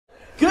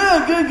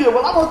Good.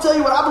 Well, I'm going to tell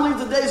you what I believe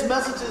today's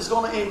message is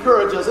going to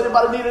encourage us.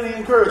 Anybody need any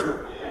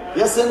encouragement?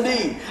 Yes,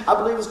 indeed. I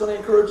believe it's going to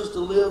encourage us to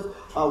live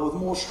with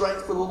more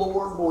strength for the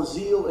Lord, more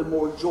zeal, and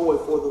more joy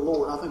for the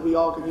Lord. I think we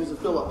all can use a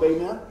fill-up.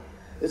 Amen?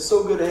 It's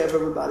so good to have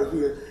everybody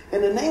here.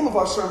 And the name of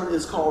our sermon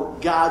is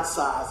called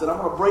God-Size. And I'm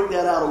going to break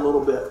that out a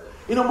little bit.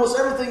 You know, most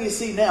everything you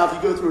see now, if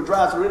you go through a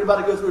drive-thru,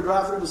 anybody go through a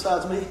drive-thru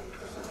besides me?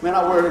 Man,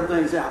 I wear them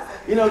things out.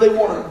 You know, they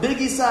want to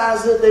biggie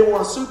size it. They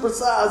want to super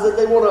size it.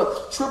 They want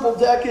to triple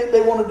deck it. They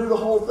want to do the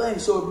whole thing.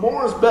 So if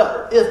more is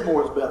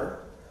better,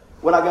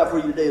 what I got for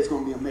you today is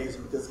going to be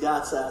amazing because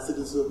God size it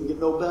doesn't get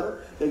no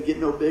better, doesn't get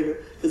no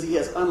bigger because he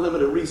has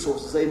unlimited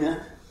resources. Amen.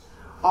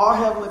 Our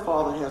Heavenly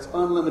Father has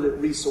unlimited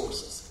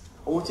resources.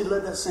 I want you to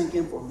let that sink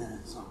in for a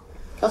minute. So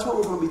that's what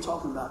we're going to be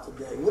talking about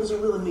today. What does it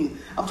really mean?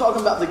 I'm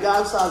talking about the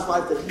God-sized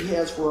life that he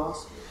has for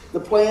us,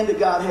 the plan that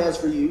God has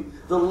for you,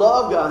 the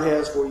love God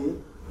has for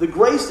you, the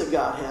grace that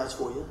God has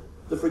for you,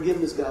 the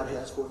forgiveness God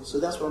has for you. So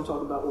that's what I'm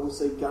talking about when we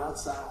say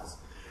God-sized.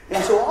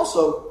 And so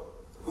also,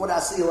 what I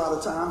see a lot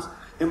of times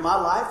in my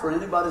life or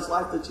anybody's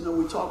life that, you know,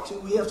 we talk to,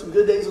 we have some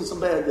good days and some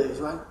bad days,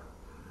 right?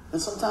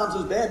 And sometimes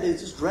those bad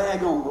days just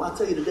drag on. Well, I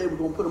tell you today, we're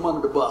going to put them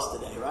under the bus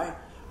today, right?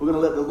 We're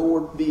going to let the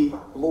Lord be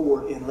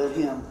Lord and let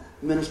him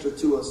minister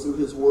to us through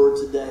his word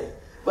today.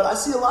 But I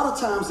see a lot of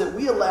times that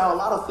we allow a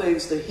lot of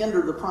things to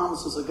hinder the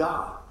promises of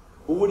God.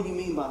 Well, what do you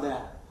mean by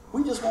that?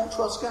 We just won't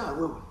trust God,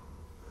 will we?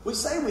 We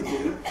say we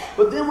do,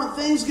 but then when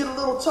things get a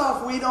little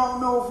tough, we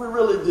don't know if we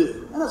really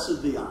do. And let's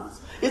just be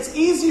honest. It's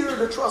easier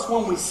to trust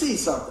when we see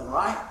something,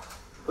 right?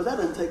 But that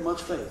doesn't take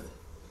much faith.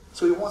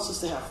 So he wants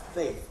us to have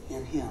faith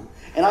in him.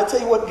 And I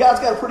tell you what, God's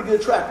got a pretty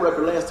good track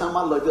record last time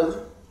I looked,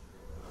 doesn't he?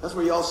 That's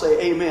where y'all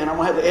say amen. I'm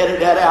going to have to edit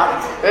that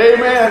out.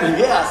 Amen.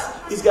 Yes,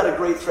 he's got a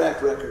great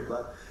track record.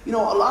 But, you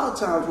know, a lot of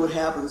times what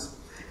happens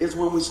is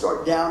when we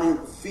start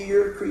doubting,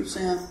 fear creeps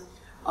in.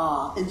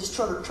 And just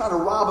try to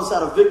rob us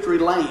out of victory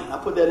lane. I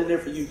put that in there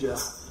for you,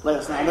 Jeff,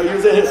 last night. I know you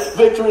was in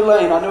victory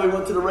lane. I know he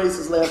went to the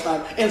races last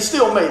night and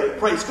still made it.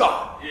 Praise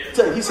God.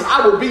 Yeah. He said,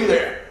 I will be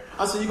there.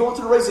 I said, you going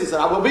to the races? He said,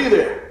 I will be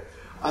there.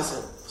 I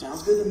said,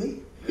 sounds good to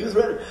me. He was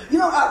ready. You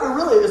know,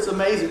 it's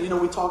amazing. You know,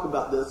 we talk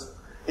about this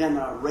in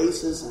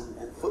races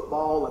and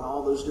football and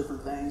all those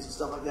different things and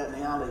stuff like that.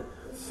 Now they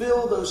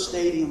fill those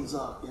stadiums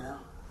up, you know.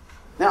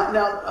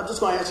 Now I'm just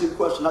going to ask you a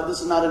question. Now,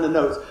 this is not in the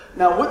notes.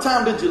 Now, what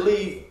time did you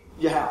leave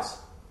your house?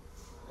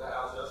 The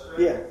house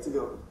yesterday? Yeah, to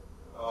go.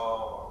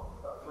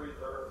 About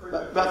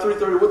 3:30. About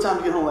 3:30. What time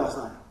did you get home last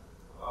night?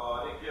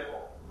 I didn't get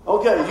home.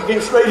 Okay, you came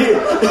straight here.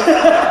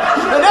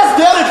 Now that's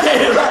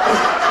dedicated.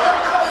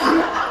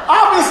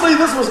 Obviously,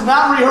 this was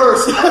not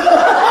rehearsed.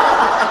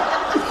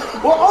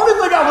 Well, only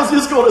thing I was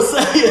just going to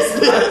say is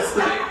this.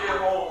 I didn't get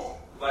home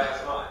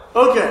last night.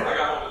 Okay. I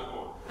got home this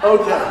morning.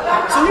 Okay.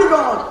 So you're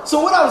going.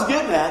 So what I was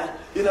getting at,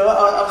 you know,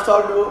 I was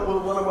talking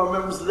with one of our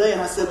members today,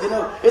 and I said, you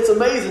know, it's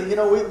amazing. You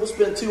know, we'll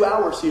spend 2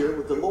 hours here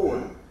with the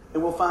Lord,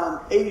 and we'll find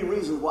 80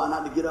 reasons why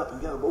not to get up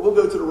and go. But we'll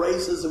go to the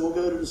races, and we'll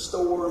go to the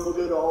store, and we'll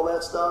go to all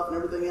that stuff and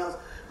everything else.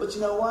 But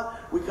you know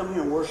what? We come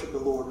here and worship the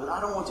Lord. But I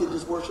don't want you to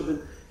just worship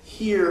Him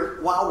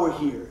here while we're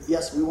here.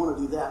 Yes, we want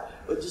to do that.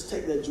 But just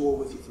take that joy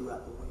with you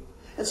throughout the week.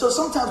 And so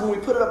sometimes when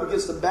we put it up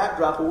against the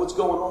backdrop of what's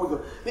going on, we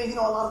go, man, you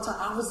know, a lot of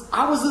times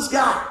I was this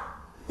guy.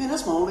 Man,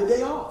 that's my only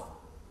day off.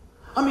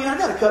 I mean, I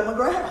got to cut my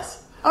grass.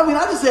 I mean,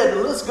 I just had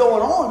the list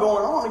going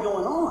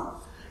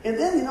on. And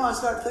then, you know, I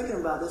started thinking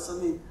about this. I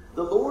mean,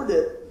 the Lord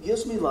that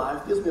gives me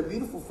life, gives me a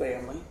beautiful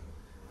family,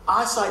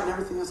 eyesight and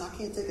everything else, I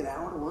can't take an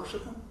hour to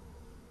worship Him.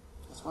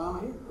 That's why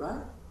I'm here,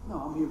 right? No,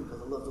 I'm here because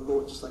I love the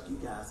Lord just like you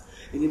guys.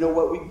 And you know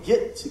what? We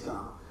get to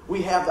come.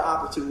 We have the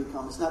opportunity to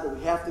come. It's not that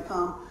we have to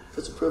come.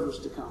 It's a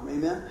privilege to come.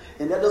 Amen?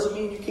 And that doesn't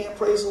mean you can't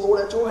praise the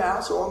Lord at your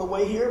house or on the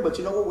way here. But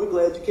you know what? We're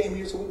glad you came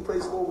here so we can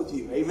praise the Lord with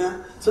you.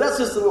 Amen? So that's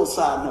just a little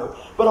side note.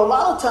 But a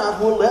lot of times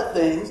we'll let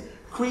things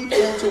creep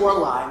into our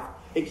life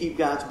and keep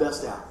God's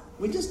best out.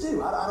 We just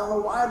do. I don't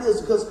know why it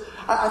is. Because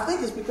I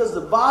think it's because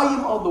the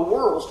volume of the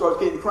world starts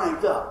getting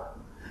cranked up.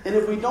 And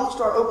if we don't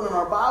start opening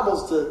our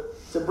Bibles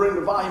to bring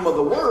the volume of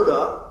the Word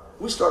up,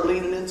 we start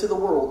leaning into the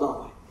world,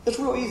 don't we? It's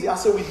real easy. I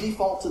say we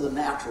default to the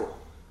natural.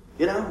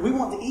 You know, we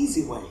want the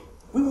easy way.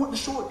 We want the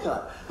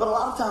shortcut. But a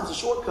lot of times the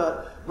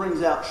shortcut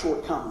brings out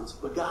shortcomings.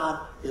 But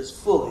God is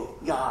fully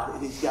God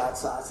and He's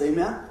God-sized.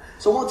 Amen?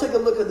 So I want to take a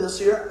look at this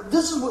here.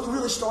 This is what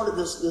really started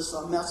this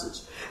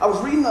message. I was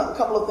reading a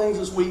couple of things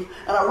this week,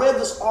 and I read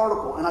this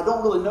article. And I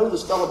don't really know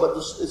this fella, but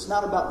it's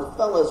not about the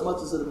fella as much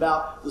as it's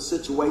about the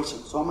situation.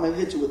 So I'm going to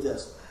hit you with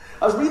this.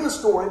 I was reading a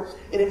story,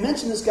 and it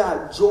mentioned this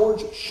guy,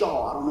 George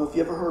Shaw. I don't know if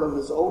you ever heard of him.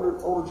 He's an older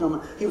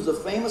gentleman. He was a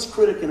famous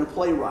critic and a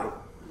playwright.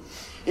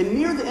 And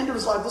near the end of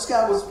his life, this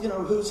guy was, you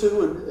know, who's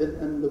who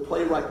in the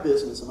playwright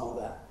business and all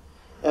that,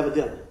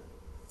 evidently.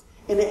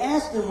 And they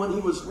asked him when he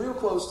was real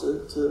close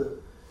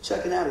to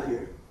checking out of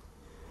here,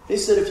 they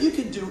said, if you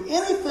could do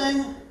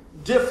anything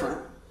different,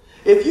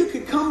 if you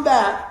could come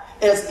back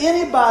as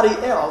anybody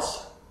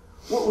else,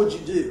 what would you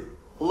do?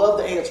 I love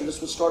the answer. This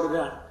was started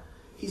out.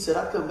 He said,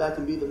 I'd come back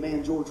and be the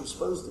man George was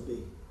supposed to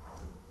be.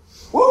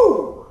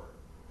 Woo!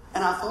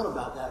 And I thought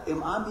about that.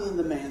 Am I being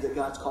the man that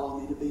God's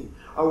calling me to be?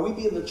 Are we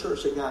being the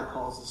church that God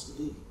calls us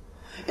to be?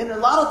 And a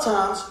lot of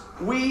times,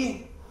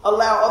 we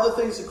allow other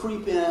things to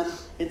creep in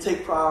and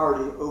take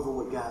priority over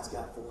what God's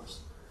got for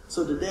us.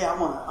 So today, I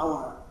want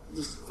to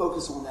just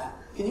focus on that.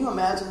 Can you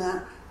imagine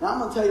that? Now, I'm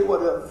going to tell you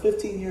what,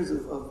 15 years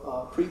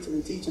of preaching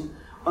and teaching,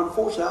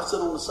 unfortunately, I've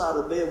sat on the side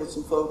of the bed with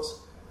some folks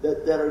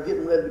that are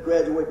getting ready to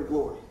graduate to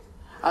glory.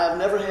 I have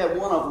never had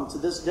one of them to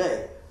this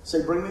day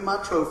say, bring me my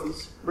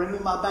trophies, bring me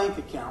my bank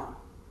account,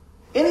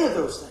 any of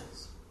those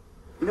things.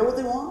 You know what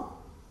they want?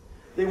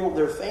 They want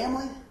their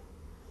family,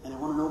 and they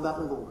want to know about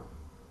the Lord.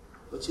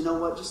 But you know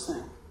what? Just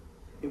think.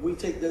 If we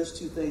take those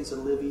two things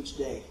and live each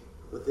day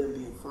with them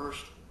being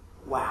first,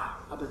 wow,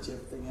 I bet you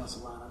everything else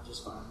will line up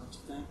just fine, don't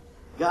you think?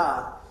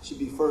 God should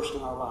be first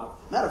in our life.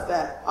 Matter of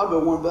fact, I'll go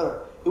one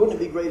better. Wouldn't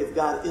it be great if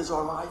God is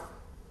our life?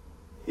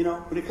 You know,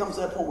 when it comes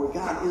to that point where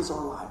God is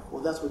our life,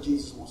 well, that's what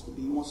Jesus wants to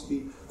be. He wants to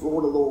be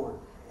Lord of Lords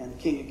and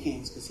King of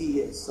Kings, because He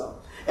is. So,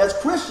 as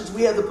Christians,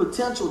 we have the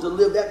potential to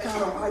live that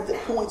kind of life that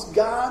points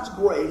God's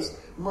grace,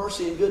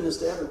 mercy, and goodness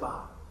to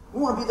everybody.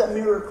 We want to be that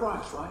mirror of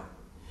Christ, right?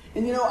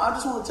 And, you know, I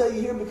just want to tell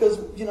you here because,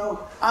 you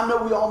know, I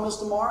know we all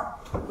missed the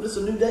mark, but it's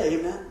a new day,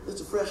 amen?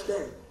 It's a fresh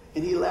day.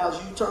 And He allows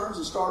U-turns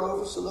and start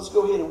over, so let's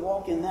go ahead and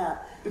walk in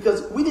that.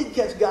 Because we didn't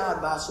catch God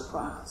by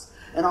surprise.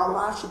 And our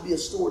life should be a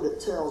story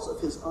that tells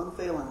of His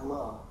unfailing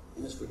love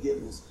and His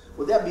forgiveness.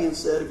 With that being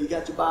said, if you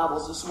got your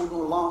Bibles, this is what we're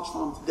going to launch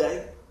from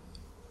today.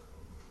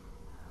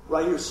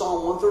 Right here,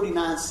 Psalm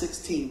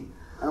 139:16. And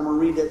I'm going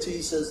to read that to you.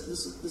 He says,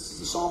 this is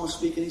the psalmist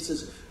speaking. He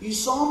says, you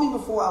saw me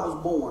before I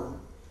was born.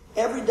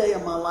 Every day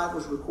of my life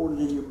was recorded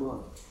in your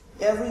book.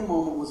 Every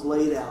moment was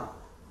laid out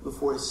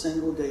before a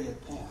single day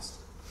had passed.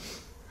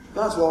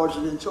 God's large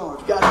and in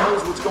charge. God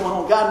knows what's going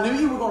on. God knew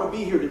you were going to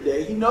be here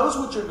today. He knows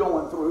what you're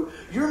going through.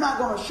 You're not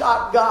going to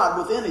shock God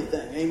with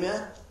anything.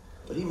 Amen?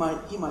 But He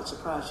might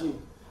surprise you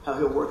how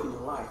He'll work in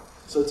your life.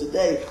 So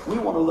today, we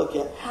want to look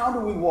at how do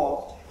we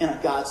walk in a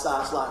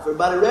God-sized life.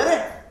 Everybody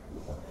ready?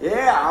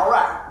 Yeah, all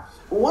right.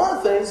 Well, one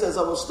of the things, as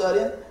I was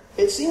studying,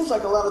 it seems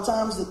like a lot of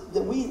times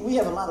that we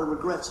have a lot of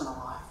regrets in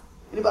our life.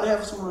 Anybody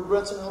have some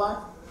regrets in their life?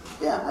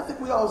 Yeah, I think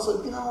we all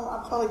said, you know,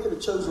 I probably could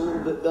have chosen a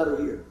little bit better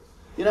here.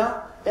 You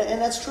know?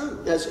 And that's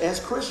true as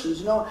Christians,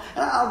 you know.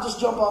 And I'll just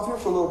jump off here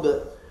for a little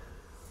bit.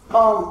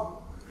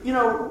 You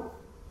know,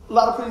 a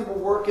lot of people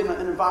work in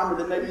an environment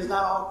that maybe is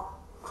not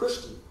all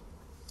Christian.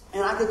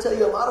 And I can tell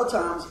you a lot of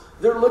times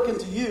they're looking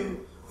to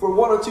you for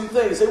one or two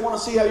things. They want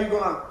to see how you're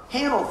going to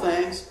handle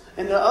things.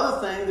 And the other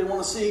thing, they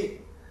want to see,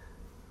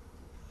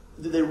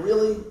 do they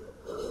really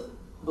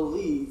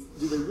believe?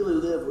 Do they really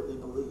live what they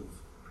believe?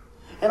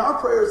 And our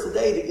prayer is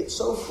today to get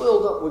so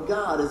filled up with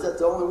God is that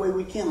the only way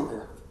we can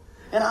live.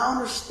 And I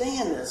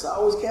understand this. I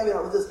always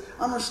caveat with this.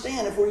 I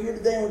understand if we're here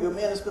today and we go,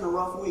 man, it's been a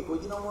rough week.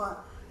 Well, you know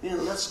what?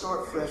 Man, let's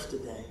start fresh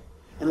today.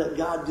 And let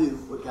God do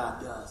what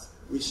God does.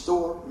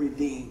 Restore,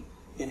 redeem,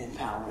 and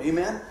empower.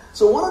 Amen?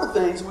 So one of the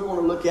things we want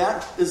to look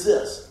at is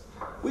this.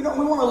 We want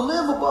to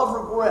live above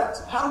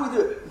regrets. How do we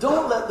do it?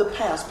 Don't let the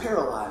past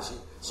paralyze you.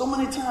 So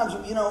many times,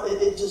 you know,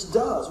 it just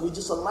does. We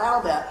just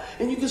allow that.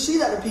 And you can see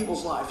that in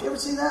people's life. You ever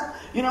see that?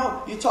 You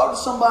know, you talk to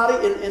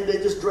somebody and they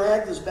just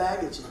drag this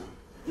baggage in.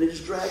 And they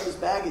just drag this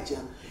baggage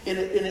in. And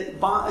it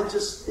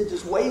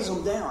just weighs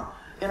them down.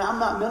 And I'm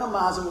not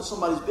minimizing what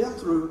somebody's been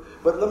through,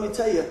 but let me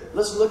tell you,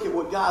 let's look at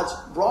what God's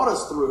brought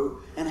us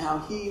through and how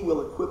He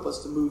will equip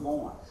us to move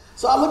on.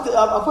 So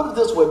I put it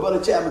this way,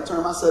 Buddy Chapman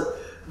term. I said,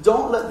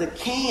 don't let the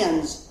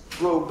cans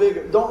grow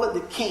bigger. Don't let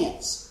the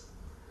cans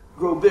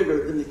grow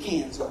bigger than the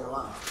cans in your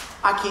life.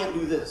 I can't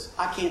do this.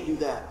 I can't do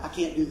that. I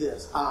can't do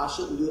this. I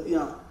shouldn't do that. You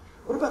know,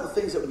 what about the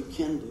things that we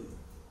can do?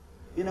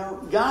 You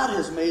know, God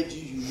has made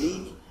you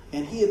unique,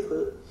 and He had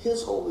put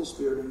His Holy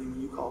Spirit in you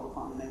when you called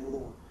upon the name of the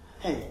Lord.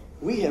 Hey,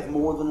 we have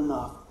more than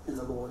enough in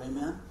the Lord.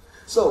 Amen?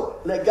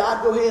 So let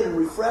God go ahead and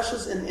refresh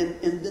us, and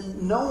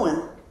then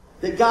knowing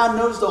that God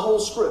knows the whole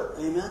script.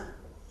 Amen?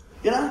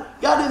 You know,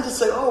 God didn't just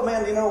say, oh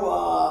man, you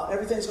know,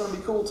 everything's going to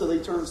be cool till He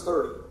turns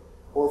 30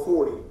 or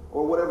 40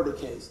 or whatever the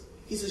case.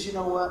 He says, you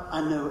know what?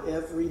 I know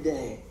every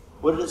day.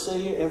 What did it say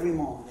here? Every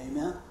moment.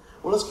 Amen?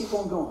 Well, let's keep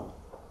on going.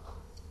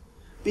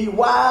 Be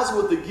wise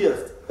with the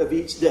gift of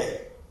each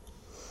day.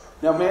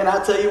 Now, man,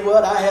 I tell you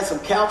what, I had some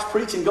couch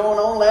preaching going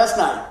on last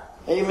night.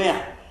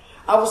 Amen.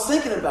 I was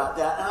thinking about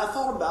that, and I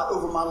thought about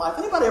over my life.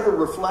 Anybody ever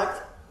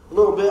reflect a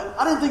little bit?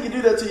 I didn't think you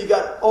do that till you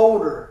got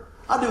older.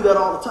 I do that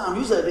all the time.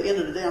 Usually at the end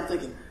of the day, I'm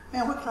thinking,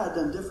 man, what could I have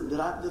done different? Did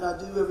I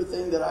do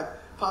everything that I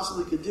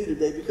possibly could do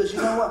today? Because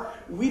you know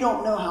what? We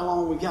don't know how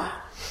long we got.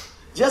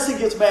 Jesse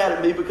gets mad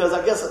at me because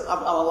I guess I'm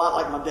a lot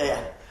like my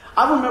dad.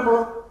 I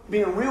remember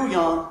being real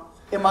young,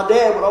 and my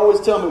dad would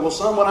always tell me, well,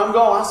 son, when I'm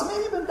gone, I said,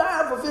 man, you've been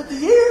dying for 50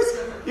 years.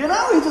 You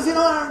know, he just, you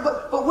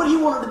know, but what he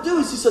wanted to do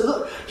is he said,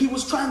 look, he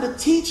was trying to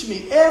teach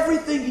me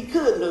everything he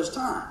could in those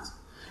times.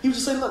 He was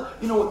just saying, look,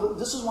 you know what,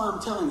 this is why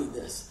I'm telling you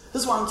this.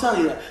 This is why I'm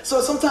telling you that.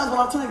 So sometimes when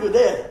I'm telling you,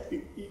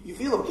 Dad, you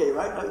feel okay,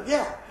 right? Like,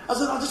 yeah. I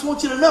said, I just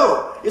want you to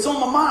know. It's on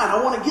my mind.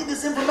 I want to get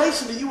this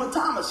information to you and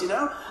Thomas, you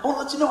know. I want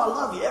to let you know I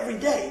love you every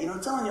day. You know,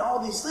 I'm telling you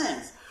all these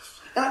things.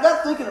 And I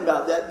got thinking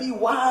about that. Be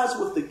wise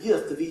with the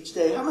gift of each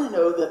day. How many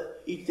know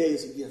that each day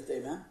is a gift,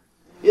 amen?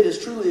 It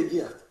is truly a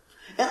gift.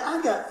 And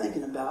I got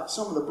thinking about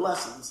some of the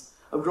blessings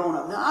of growing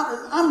up.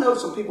 Now, I know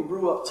some people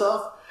grew up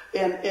tough.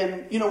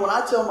 And you know, when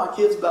I tell my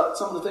kids about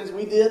some of the things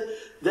we did,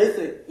 they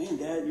think, man,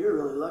 Dad, you're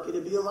really lucky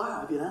to be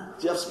alive, you know?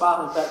 Jeff's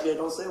smiling back there.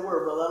 Don't say a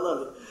word, brother. I love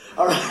you.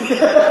 All right.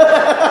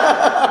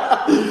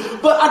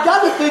 But I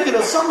got to thinking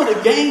of some of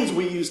the games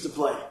we used to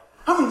play.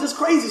 I mean, just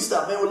crazy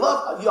stuff, man.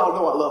 Y'all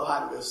know I love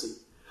hide and go seek.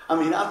 I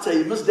mean, I'll tell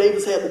you, Miss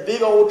Davis had the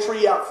big old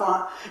tree out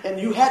front, and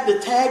you had to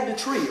tag the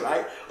tree,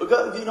 right?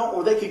 Because, you know,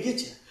 or they could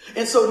get you.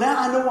 And so now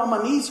I know why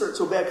my knees hurt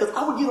so bad, because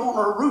I would get on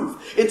her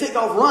roof and take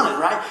off running,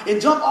 right?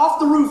 And jump off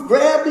the roof,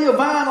 grab me a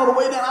vine on the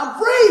way down.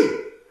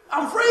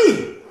 I'm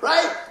free,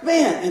 right?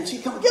 Man, and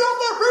she'd come, get off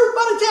that roof,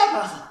 buddy Jack.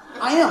 I said,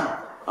 I am.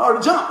 I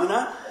already jumped, you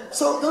know?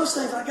 So those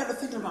things, I got to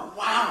thinking about,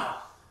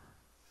 wow,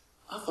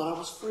 I thought I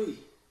was free.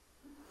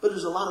 But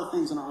there's a lot of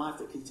things in our life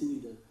that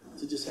continue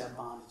to just have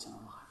bondage in our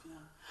life.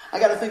 I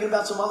got to thinking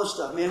about some other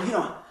stuff, man. You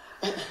know,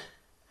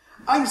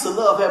 I used to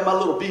love having my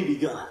little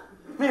BB gun.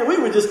 Man, we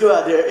would just go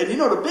out there, and you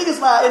know the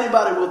biggest lie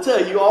anybody will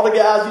tell you, all the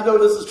guys, you know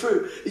this is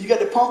true, is you got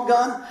the pump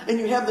gun, and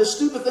you have this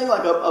stupid thing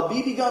like a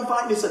BB gun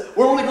fight, and they say,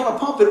 we're only going to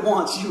pump it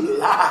once. You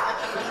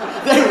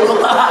lie. They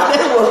will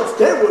lie.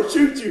 They will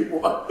shoot you,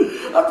 boy.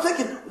 I'm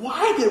thinking,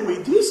 why did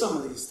we do some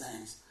of these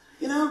things?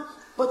 You know?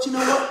 But you know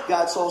what?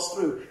 God saw us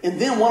through. And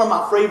then one of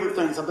my favorite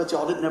things, I bet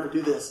y'all didn't ever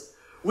do this.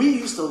 We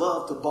used to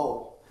love to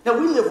bowl. Now,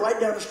 we live right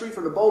down the street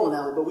from the bowling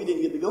alley, but we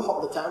didn't get to go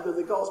all the time because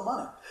it cost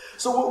money.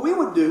 So what we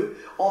would do,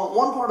 on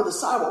one part of the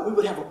sidewalk, we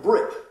would have a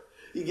brick.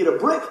 You get a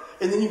brick,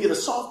 and then you get a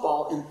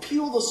softball, and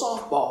peel the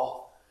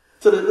softball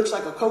till it looks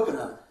like a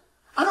coconut.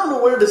 I don't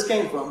know where this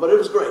came from, but it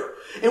was great.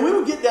 And we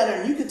would get down there,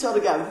 and you could tell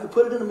the guy, you could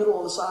put it in the middle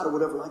on the side or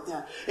whatever like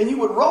that, and you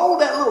would roll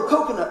that little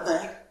coconut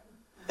thing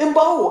and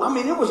bowl. I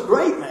mean, it was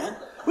great, man.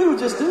 We would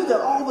just do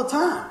that all the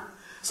time.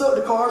 So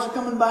the cars are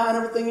coming by and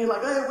everything, and you're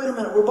like, hey, wait a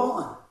minute, we're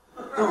bowling.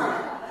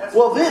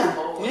 Well then,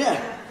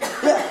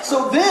 yeah.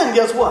 So then,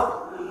 guess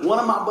what? One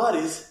of my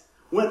buddies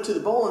went to the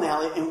bowling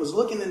alley and was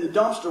looking in the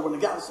dumpster when the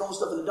guy was throwing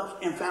stuff in the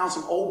dumpster and found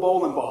some old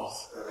bowling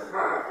balls.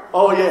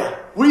 Oh yeah.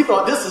 We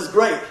thought this is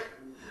great.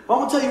 But I'm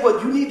going to tell you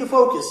what, you need to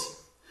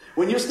focus.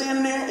 When you're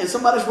standing there and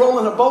somebody's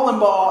rolling a bowling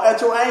ball at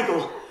your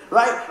ankle,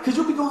 right? Because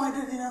you'll be going like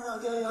this, you know,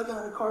 okay, I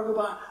got a car go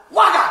by.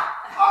 Waka!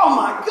 Oh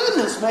my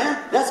goodness,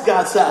 man. That's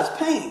God-sized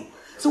pain.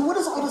 So what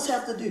does all this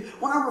have to do?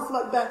 When I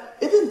reflect back,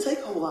 it didn't take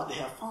a whole lot to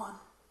have fun.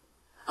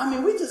 I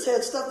mean, we just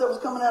had stuff that was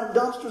coming out of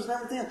dumpsters and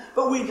everything,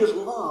 but we just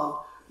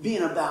loved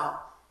being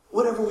about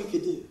whatever we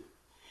could do.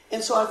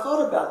 And so I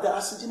thought about that. I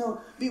said, you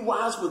know, be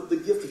wise with the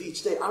gift of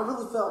each day. I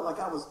really felt like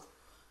I don't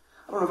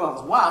know if I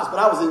was wise, but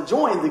I was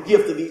enjoying the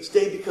gift of each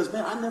day because,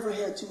 man, I never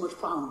had too much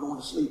problem going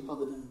to sleep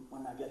other than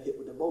when I got hit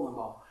with the bowling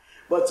ball.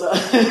 But,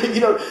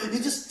 you know, you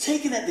just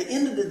take it at the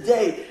end of the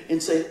day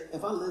and say,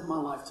 have I lived my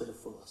life to the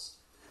fullest?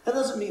 That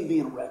doesn't mean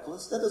being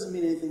reckless. That doesn't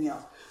mean anything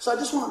else. So I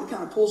just wanted to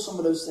kind of pull some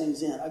of those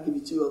things in. I'll give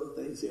you two other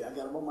things here. I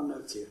got them on my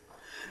notes here.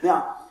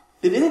 Now,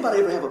 did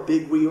anybody ever have a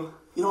big wheel?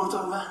 You know what I'm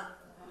talking about?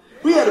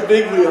 We had a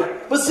big wheel.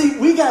 But see,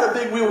 we got a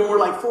big wheel when we're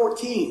like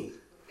 14.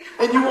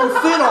 And you won't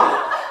fit on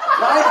it.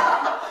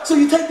 Right? So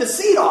you take the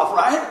seat off,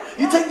 right?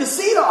 You take the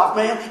seat off,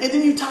 man, and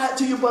then you tie it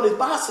to your buddy's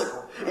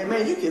bicycle. And,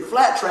 man, you can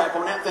flat track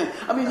on that thing.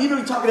 I mean, you know,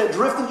 you're talking about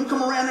drifting. You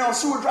come around there on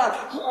Seward Drive.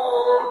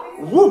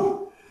 Whoop.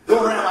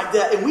 Going around like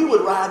that, and we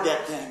would ride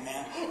that thing,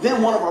 man.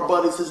 Then one of our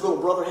buddies, his little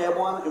brother had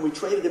one, and we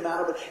traded him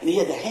out of it, and he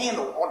had the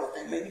handle on the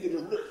thing, man. You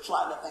could just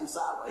slide that thing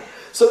sideways.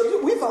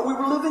 So we thought we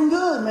were living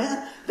good,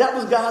 man. That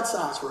was God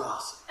size for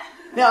us.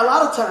 Now, a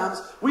lot of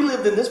times, we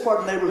lived in this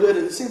part of the neighborhood,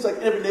 and it seems like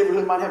every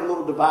neighborhood might have a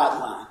little divide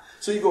line.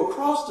 So you go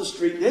across the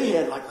street, they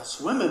had like a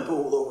swimming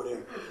pool over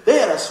there. They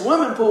had a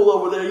swimming pool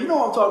over there. You know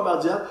what I'm talking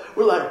about, Jeff?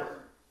 We're like,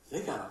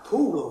 they got a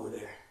pool over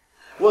there.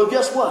 Well,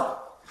 guess what?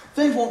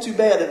 Things weren't too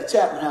bad at the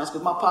Chapman house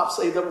because my pop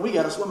saved up. We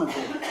got a swimming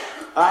pool.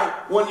 All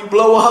right? When you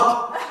blow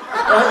up.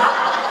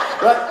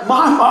 Right?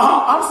 My mom,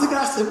 I was thinking,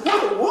 I said,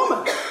 what a woman.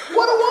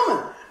 What a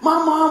woman.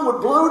 My mom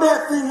would blow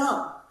that thing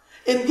up.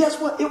 And guess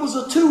what? It was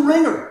a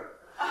 2-ringer.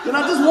 You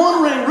know, just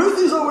one ring.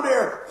 Ruthie's over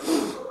there.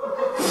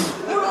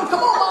 Come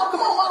on, Mom.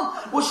 Come on,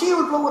 Mom. Well, she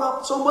would blow it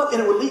up so much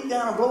and it would leak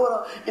down and blow it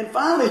up. And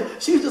finally,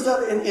 she was just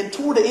out and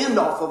tore the end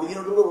off of it. You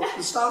know,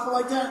 the stopper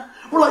like that.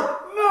 We're like,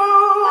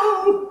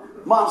 no.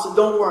 Mom said,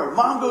 don't worry.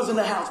 Mom goes in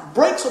the house,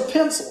 breaks a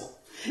pencil,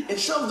 and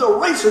shoves the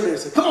eraser in there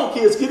and said, come on,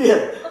 kids, get in.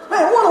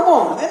 Man, what a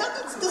woman. Man,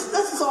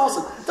 this is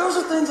awesome. Those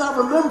are things I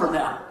remember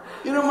now.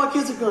 You know, my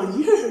kids are going,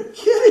 you're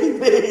kidding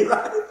me,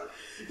 right?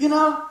 You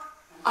know,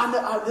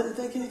 I didn't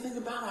think anything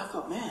about it. I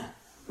thought, man,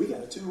 we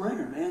got a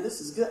 2-ringer, man.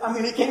 This is good. I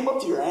mean, it came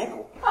up to your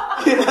ankle.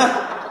 You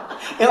know?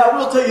 And I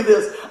will tell you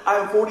this. I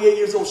am 48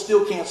 years old,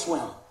 still can't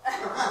swim.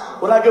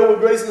 When I go with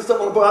Grace and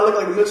stuff on the boat, I look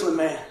like a Michelin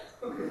man.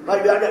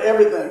 Like, I got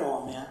everything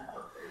on, man.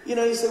 You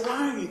know, you say,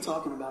 why are you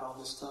talking about all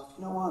this stuff?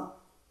 You know what?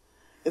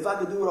 If I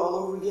could do it all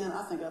over again,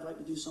 I think I'd like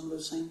to do some of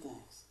those same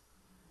things.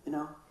 You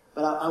know?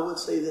 But I would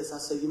say this. I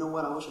say, you know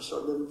what? I wish I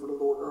started living for the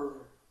Lord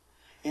earlier.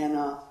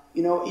 And,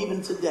 you know,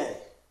 even today,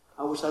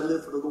 I wish I'd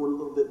lived for the Lord a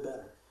little bit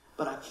better.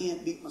 But I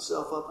can't beat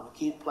myself up and I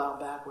can't plow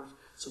backwards.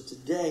 So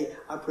today,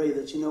 I pray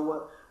that, you know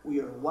what? We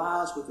are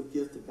wise with the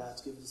gift that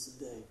God's given us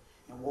today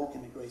and walk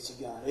in the grace of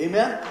God.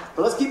 Amen?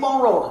 But let's keep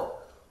on rolling.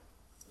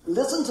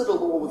 Listen to the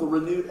Lord with a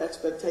renewed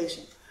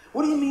expectation.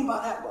 What do you mean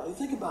by that, buddy?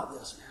 Think about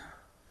this, man.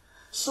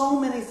 So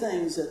many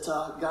things that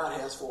God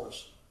has for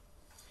us.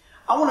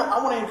 I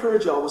want to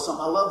encourage y'all with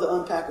something. I love to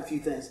unpack a few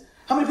things.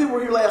 How many people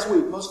were here last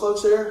week? Most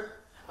folks there?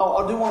 Oh,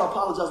 I do want to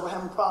apologize. We're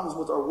having problems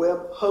with our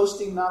web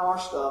hosting, not our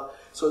stuff.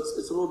 So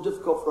it's a little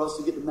difficult for us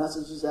to get the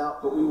messages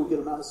out, but we will get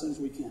them out as soon as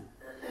we can.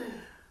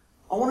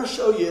 I want to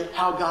show you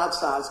how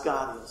God-sized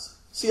God is.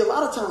 See, a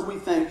lot of times we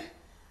think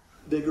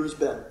bigger is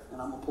better.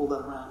 And I'm going to pull that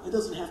around. It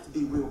doesn't have to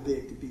be real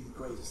big to be the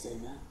greatest.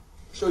 Amen.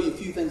 I'll show you a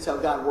few things how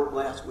God worked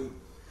last week.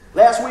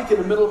 Last week,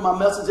 in the middle of my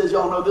message, as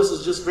y'all know, this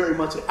is just very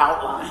much an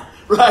outline,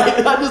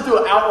 right? I just do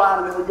an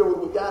outline and then we go with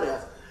what God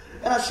has.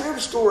 And I shared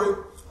a story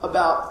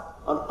about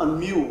a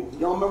mule.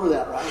 Y'all remember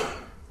that, right?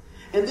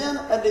 And then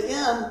at the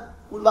end,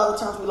 a lot of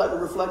times we like to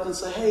reflect and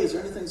say, hey, is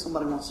there anything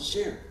somebody wants to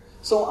share?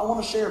 So I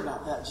want to share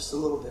about that just a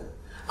little bit.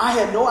 I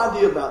had no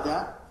idea about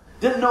that.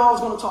 Didn't know I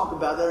was going to talk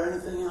about that or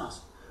anything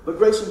else. But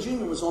Grayson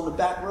Jr. was on the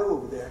back row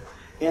over there.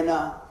 And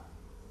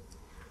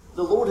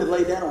the Lord had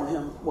laid that on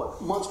him,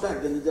 months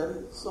back, didn't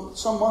it?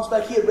 Some months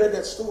back, he had read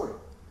that story.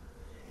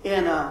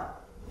 And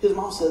his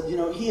mom said,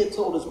 he had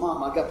told his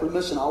mom, I got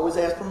permission. I always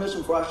ask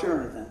permission before I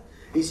share anything.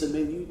 He said,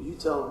 man, you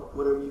tell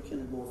whatever you can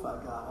and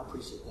glorify God. I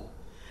appreciate that.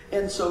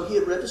 And so he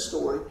had read the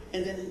story,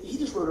 and then he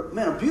just wrote,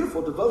 a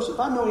beautiful devotion. If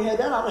I know he had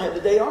that, I would have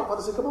had the day off. I'd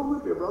have said, come on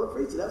up here, brother,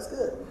 preach it. That's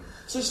good.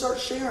 So he started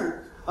sharing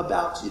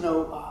about,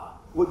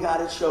 what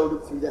God had showed him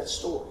through that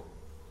story.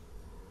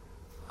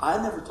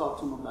 I never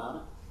talked to him about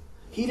it.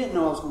 He didn't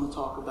know I was going to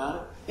talk about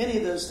it. Any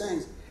of those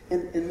things.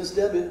 And Miss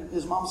Debbie,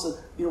 his mom said,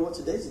 you know what,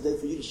 today's the day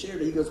for you to share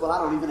it. He goes, well, I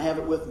don't even have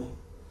it with me.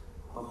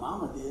 But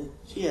Mama did.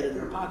 She had it in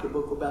her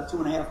pocketbook for about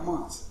 2.5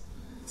 months.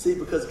 See,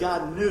 because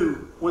God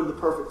knew when the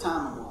perfect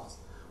timing was.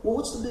 Well,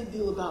 what's the big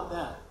deal about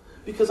that?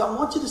 Because I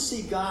want you to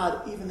see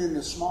God even in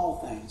the small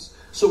things.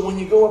 So when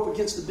you go up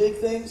against the big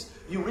things,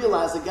 you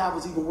realize that God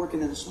was even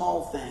working in the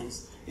small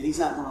things, and he's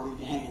not going to leave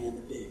you hanging in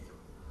the big.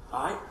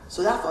 All right?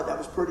 So I thought that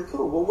was pretty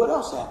cool. Well, what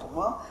else happened?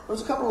 Well,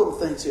 there's a couple of little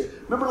things here.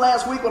 Remember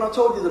last week when I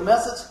told you the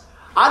message?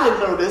 I didn't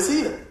know this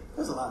either.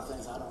 There's a lot of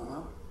things I don't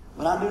know.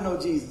 But I do know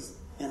Jesus,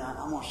 and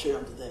I'm going to share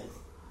them today.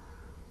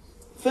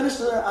 Finished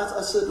there.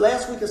 I said,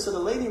 last week I said a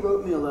lady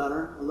wrote me a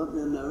letter, wrote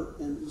me a note,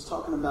 and was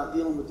talking about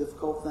dealing with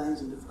difficult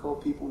things and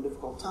difficult people and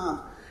difficult times.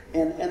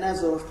 And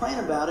as I was praying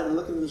about it and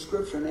looking in the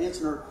scripture and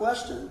answering her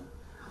question,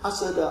 I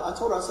said, I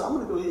told her, I'm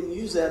going to go ahead and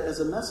use that as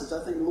a message.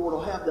 I think the Lord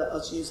will have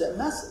us use that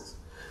message.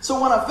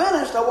 So when I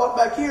finished, I walked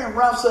back here and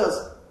Ralph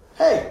says,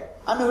 hey,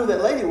 I know who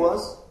that lady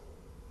was.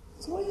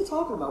 I said, what are you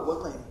talking about?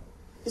 What lady?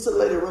 He said, the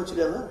lady who wrote you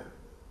that letter.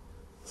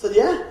 I said,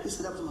 yeah. He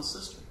said, that was my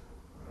sister.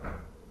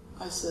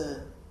 I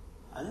said,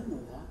 I didn't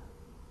know that.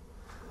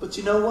 But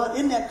you know what?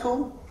 Isn't that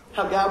cool?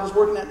 How God was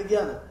working that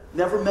together.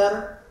 Never met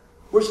her.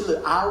 Where she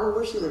lived? Iowa?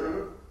 Where she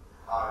lived?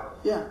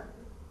 Yeah.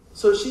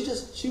 So she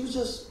was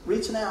just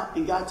reaching out,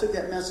 and God took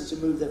that message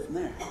and moved that from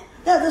there.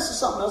 Now, this is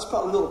something else,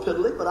 probably a little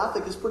piddly, but I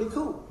think it's pretty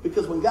cool.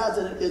 Because when God's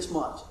in it, it's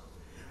much.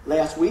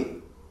 Last week,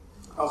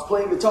 I was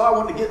playing guitar. I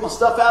wanted to get my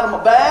stuff out of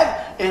my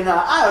bag, and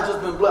I have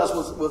just been blessed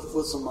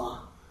with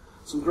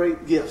some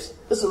great gifts.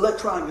 This is an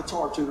electronic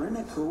guitar tuner. Isn't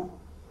that cool?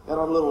 Got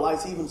all the little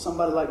lights. Even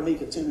somebody like me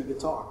could tune a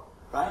guitar,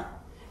 right?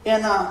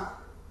 And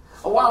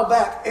a while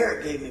back,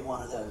 Eric gave me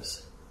one of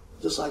those,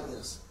 just like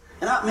this.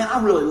 And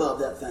I really love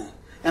that thing.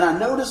 And I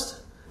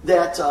noticed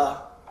that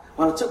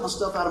when I took my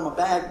stuff out of my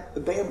bag, the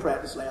band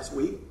practice last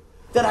week,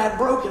 that I had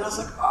broken. I was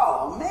like,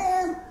 oh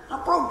man,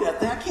 I broke that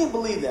thing. I can't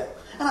believe that.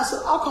 And I said,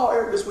 I'll call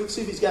Eric this week,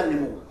 see if he's got any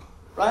more,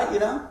 right?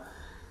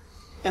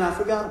 And I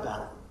forgot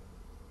about it.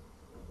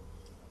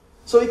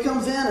 So he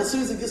comes in. As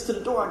soon as he gets to the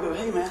door, I go,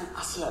 hey man,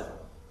 I said,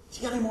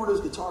 you got any more of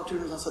those guitar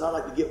tuners? I said, I'd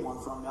like to get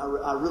one from you.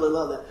 I really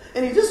love that.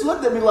 And he just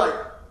looked at me like,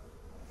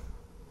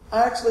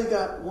 I actually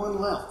got one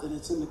left, and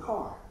it's in the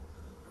car.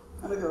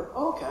 And I go,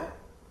 oh, okay.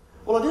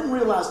 Well, I didn't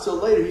realize till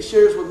later. He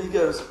shares with me, he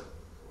goes,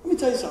 let me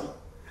tell you something.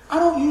 I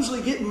don't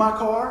usually get in my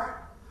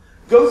car,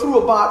 go through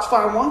a box,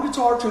 find one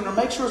guitar tuner,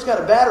 make sure it's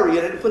got a battery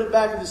in it, and put it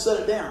back and just set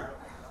it down.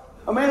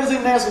 A man was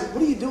even asking,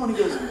 what are you doing? He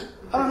goes,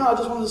 I don't know, I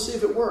just wanted to see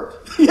if it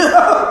worked.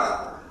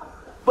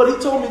 But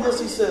he told me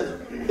this, he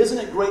said, isn't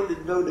it great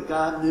to know that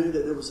God knew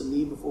that there was a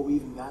need before we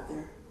even got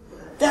there?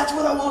 That's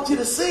what I want you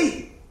to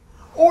see.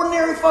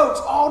 Ordinary folks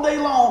all day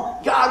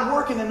long, God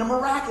working in the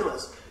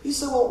miraculous. You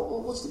say,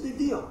 well, what's the big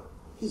deal?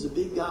 He's a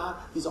big God.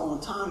 He's an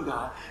on-time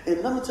God.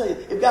 And let me tell you,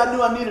 if God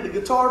knew I needed a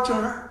guitar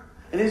tuner,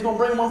 and he's going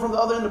to bring one from the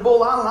other end of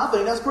Bull Island, I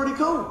think that's pretty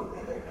cool.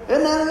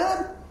 Isn't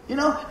that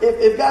good?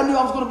 If God knew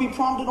I was going to be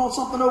prompted on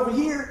something over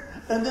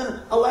here, and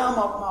then allow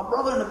my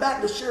brother in the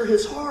back to share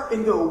his heart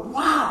and go,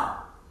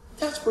 wow,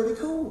 that's pretty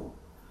cool.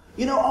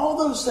 All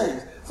those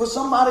things. For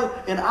somebody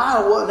in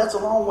Iowa, and that's a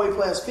long way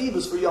past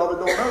Phoebus for y'all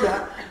that don't know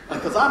that,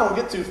 because I don't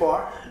get too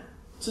far,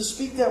 to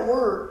speak that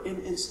word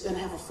and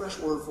have a fresh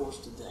word for us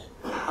today.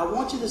 I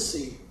want you to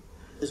see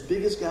as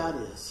big as God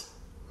is,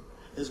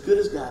 as good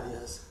as God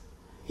is,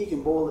 He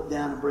can boil it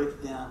down and break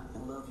it down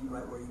and love you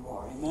right where you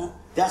are. Amen?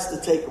 That's the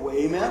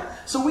takeaway. Amen?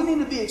 So we need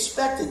to be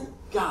expecting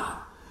God,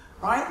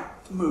 right,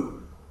 to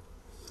move.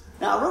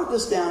 Now, I wrote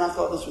this down. I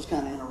thought this was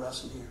kind of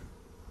interesting here.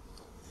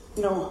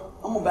 You know,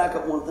 I'm going to back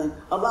up one thing.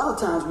 A lot of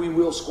times we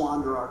will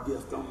squander our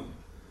gift, don't we?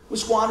 We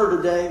squander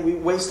today. We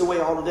waste away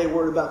all the day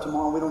worried about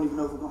tomorrow. We don't even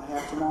know if we're going to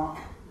have tomorrow.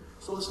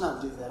 So let's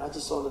not do that. I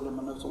just saw that in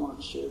my notes. I wanted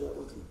to share that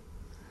with you.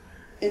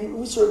 And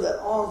we serve that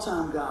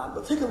on-time God.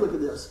 But take a look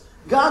at this.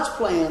 God's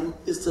plan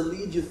is to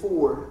lead you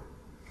forward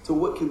to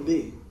what can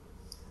be,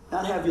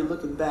 not have you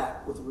looking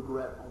back with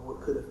regret on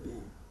what could have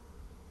been.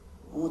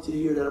 I want you to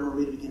hear that. I'm going to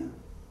read it again.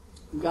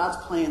 God's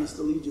plan is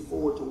to lead you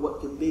forward to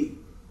what can be,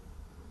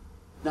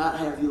 not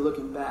have you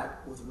looking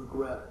back with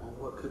regret on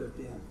what could have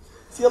been.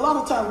 See, a lot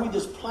of times we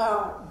just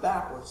plow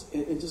backwards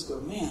and just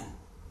go, man,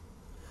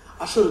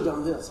 I should have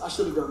done this. I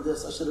should have done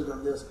this. I should have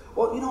done this.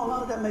 Well, you know, a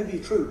lot of that may be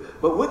true.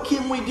 But what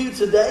can we do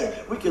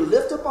today? We can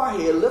lift up our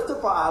head, lift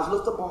up our eyes,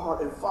 lift up our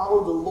heart, and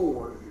follow the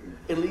Lord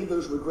and leave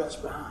those regrets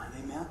behind.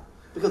 Amen?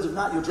 Because if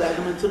not, you'll drag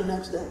them into the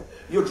next day.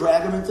 You'll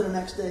drag them into the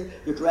next day.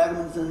 You'll drag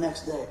them into the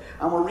next day.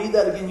 I'm going to read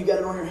that again. You got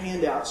it on your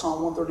handout.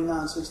 Psalm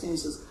 139:16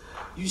 says,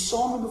 you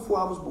saw me before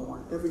I was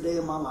born. Every day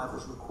of my life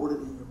was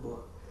recorded in your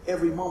book.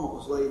 Every moment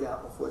was laid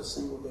out before a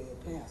single day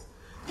had passed.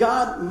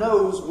 God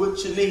knows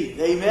what you need.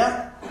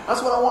 Amen?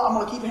 That's what I want. I'm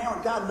going to keep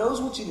hammering. God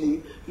knows what you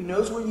need. He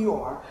knows where you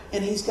are.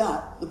 And He's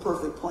got the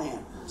perfect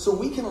plan. So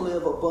we can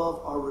live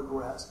above our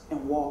regrets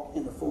and walk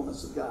in the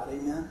fullness of God.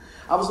 Amen?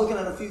 I was looking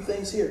at a few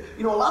things here.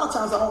 You know, a lot of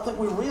times I don't think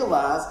we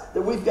realize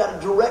that we've got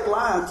a direct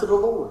line to the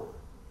Lord.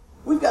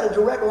 We've got a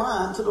direct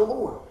line to the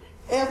Lord.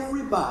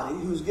 Everybody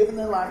who's given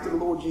their life to the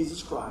Lord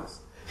Jesus Christ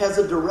has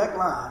a direct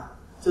line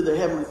to their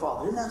Heavenly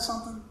Father. Isn't that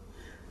something?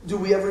 Do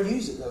we ever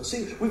use it, though?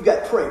 See, we've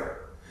got prayer.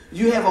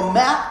 You have a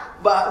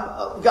map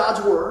by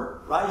God's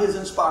Word, right? His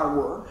inspired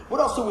Word. What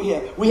else do we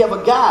have? We have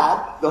a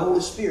guide, the Holy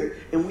Spirit,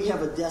 and we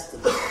have a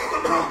destiny.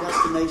 And our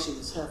destination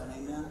is heaven,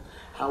 amen?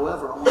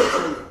 However, I want to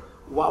tell you,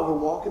 while we're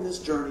walking this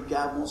journey,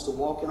 God wants to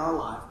walk in our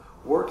life,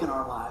 work in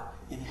our life,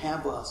 and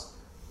have us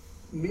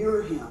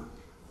mirror Him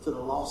to the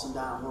lost and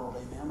dying world,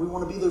 amen? We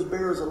want to be those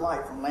bearers of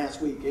light from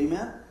last week,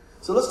 amen?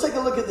 So let's take a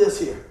look at this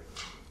here.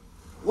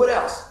 What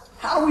else?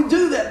 How do we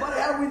do that, buddy?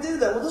 How do we do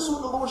that? Well, this is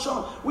what the Lord's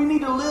showing us. We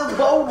need to live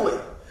boldly.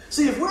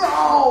 See, if we're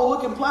all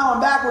looking,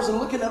 plowing backwards and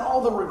looking at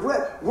all the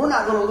regret, we're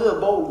not going to live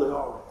boldly,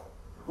 are we?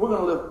 We're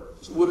going to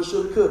live woulda,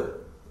 shoulda, coulda.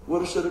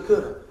 Woulda, shoulda,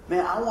 coulda.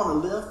 Man, I want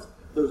to lift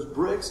those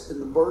bricks and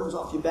the burdens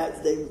off your back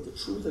today with the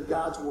truth of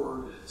God's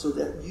Word so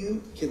that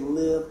you can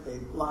live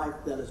a life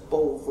that is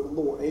bold for the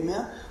Lord.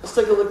 Amen? Let's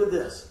take a look at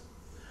this.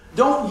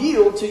 Don't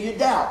yield to your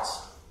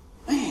doubts.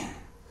 Man,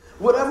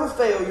 whatever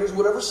failures,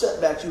 whatever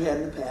setbacks you had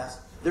in the past,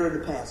 they're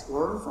in the past.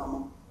 Learn from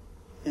them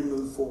and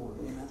move forward.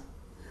 Amen?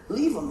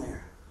 Leave them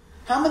there.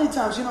 How many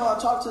times, you know, I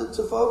talk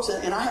to folks,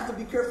 and I have to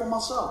be careful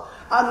myself.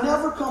 I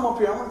never come up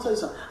here, I want to tell you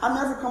something. I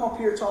never come up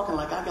here talking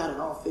like I got it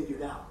all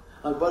figured out.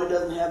 Like Buddy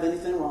doesn't have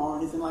anything wrong or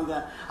anything like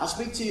that. I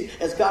speak to you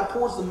as God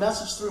pours the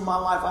message through my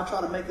life. I try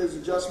to make those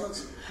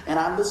adjustments, and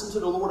I listen to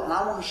the Lord, and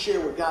I want to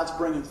share what God's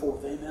bringing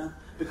forth, amen?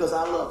 Because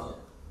I love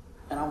you,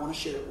 and I want to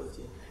share it with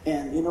you.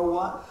 And you know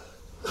what?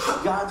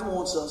 God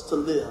wants us to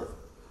live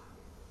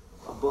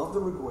above the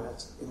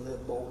regrets and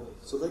live boldly.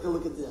 So take a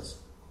look at this.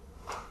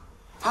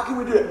 How can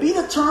we do that? Be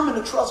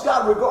determined to trust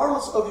God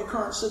regardless of your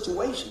current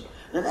situation.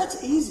 Now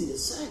that's easy to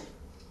say.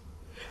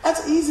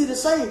 That's easy to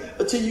say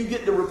until you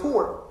get the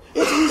report.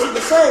 It's easy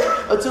to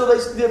say until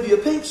they give you a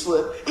pink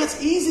slip.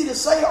 It's easy to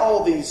say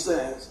all these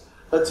things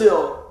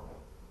until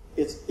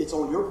it's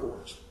on your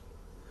porch.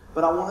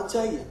 But I want to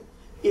tell you,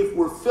 if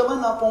we're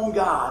filling up on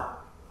God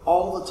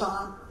all the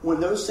time, when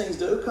those things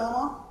do come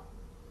up,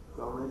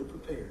 we're already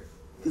prepared.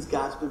 Because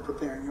God's been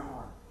preparing your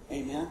heart.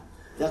 Amen?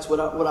 That's what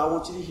I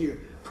want you to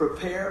hear.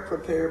 Prepare,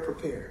 prepare,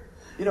 prepare.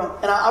 You know,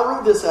 and I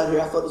wrote this out here.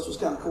 I thought this was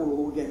kind of cool. The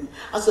Lord gave me.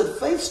 I said,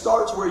 faith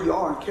starts where you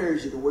are and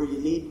carries you to where you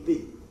need to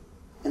be.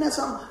 And that's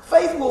something.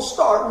 Faith will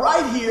start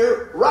right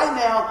here, right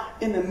now,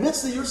 in the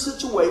midst of your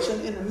situation,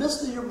 in the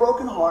midst of your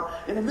broken heart,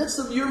 in the midst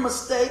of your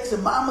mistakes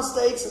and my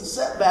mistakes and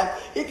setback.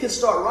 It can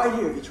start right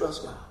here if you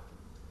trust God.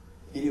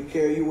 And He'll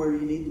carry you where you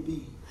need to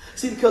be.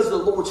 See, because the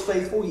Lord's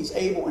faithful, He's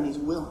able and He's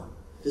willing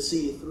to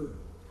see you through.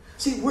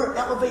 See, we're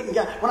elevating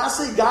God. When I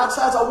say God's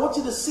size, I want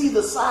you to see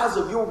the size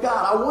of your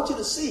God. I want you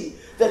to see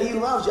that He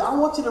loves you. I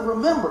want you to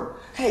remember,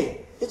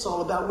 hey, it's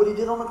all about what He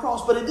did on the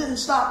cross. But it didn't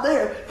stop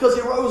there because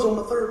He rose on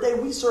the third day.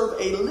 We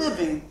serve a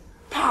living,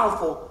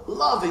 powerful,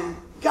 loving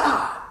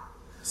God.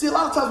 See, a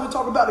lot of times we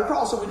talk about the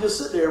cross and we just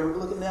sit there and we're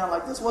looking down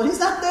like this. Well, He's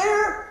not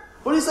there.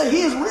 What do you say?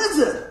 He is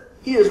risen.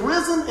 He is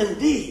risen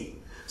indeed.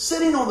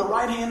 Sitting on the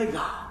right hand of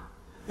God.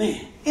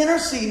 Man,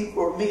 interceding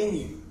for me and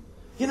you.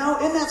 You know,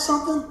 isn't that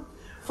something?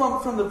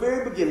 From the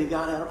very beginning,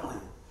 God had a plan.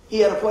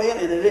 He had a plan,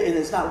 and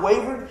it's not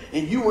wavered,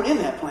 and you were in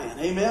that plan.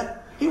 Amen?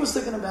 He was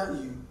thinking about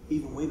you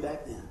even way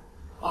back then.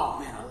 Oh,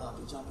 man, I love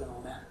to jump in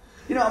on that.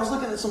 You know, I was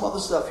looking at some other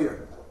stuff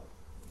here.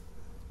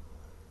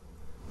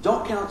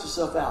 Don't count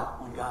yourself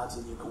out when God's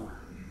in your corner.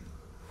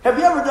 Have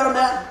you ever done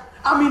that?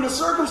 I mean, the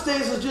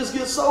circumstances just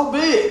get so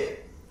big.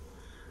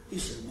 You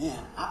say,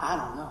 man, I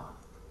don't know.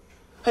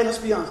 Hey, let's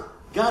be honest.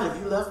 God,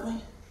 have you left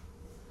me?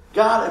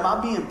 God, am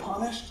I being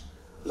punished?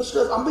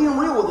 I'm being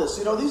real with this.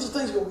 You know, these are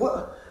things,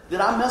 what,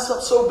 did I mess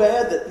up so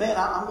bad that, man,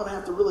 I'm going to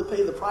have to really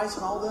pay the price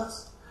in all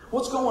this?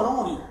 What's going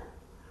on here?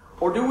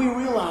 Or do we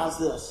realize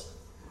this?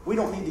 We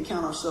don't need to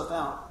count ourselves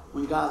out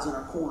when God's in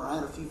our corner. I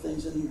had a few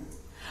things in here.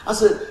 I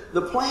said,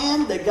 the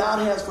plan that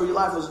God has for your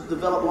life was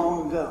developed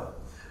long ago.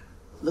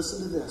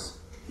 Listen to this.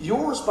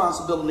 Your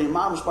responsibility and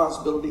my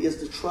responsibility is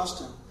to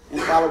trust Him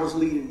and follow His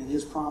leading and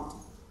His prompting.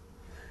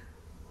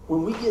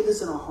 When we get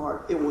this in our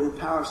heart, it will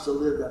empower us to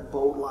live that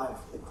bold life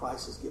that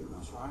Christ has given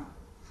us, right?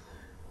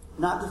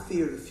 Not to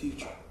fear the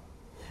future.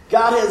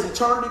 God has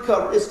eternity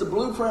covered. It's the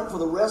blueprint for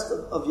the rest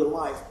of your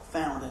life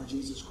found in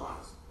Jesus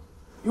Christ.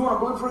 You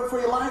want a blueprint for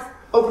your life?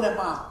 Open that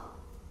Bible.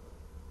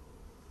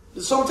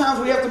 Sometimes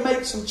we have to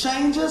make some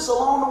changes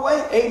along the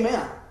way.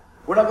 Amen.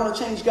 We're not going to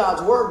change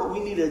God's word, but we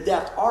need to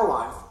adapt our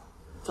life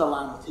to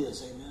align with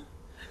His. Amen.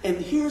 And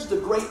here's the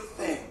great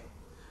thing.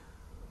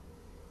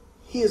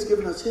 He has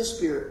given us His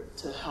Spirit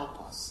to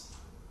help us.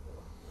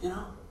 You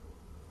know?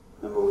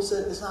 Remember we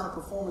said it's not a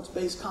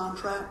performance-based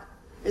contract?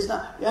 It's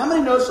not. How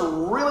many know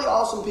some really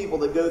awesome people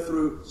that go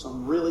through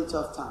some really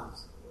tough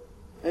times?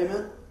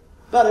 Amen?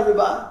 About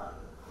everybody.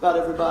 About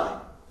everybody.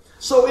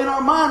 So in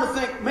our mind to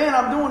think, man,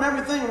 I'm doing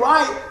everything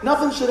right.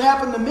 Nothing should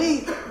happen to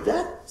me.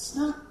 That's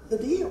not the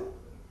deal.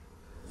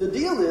 The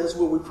deal is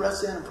will we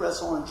press in and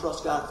press on and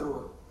trust God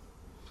through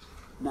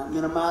it. Not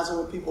minimizing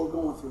what people are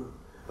going through.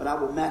 But I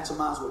will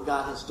maximize what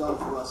God has done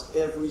for us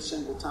every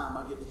single time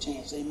I get the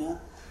chance. Amen?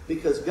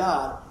 Because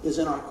God is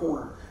in our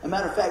corner. As a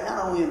matter of fact,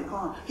 not only in the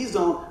corner, He's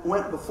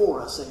went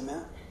before us.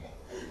 Amen?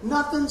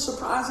 Nothing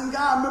surprising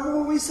God. Remember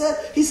what we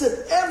said? He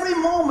said every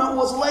moment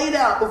was laid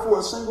out before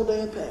a single day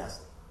had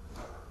passed.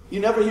 You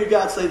never hear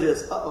God say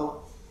this.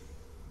 Uh-oh.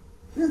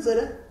 He didn't say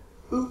that.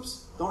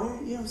 Oops.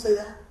 Don't you say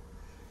that?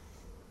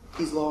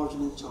 He's large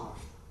and in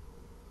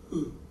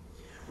charge.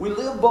 We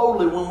live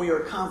boldly when we are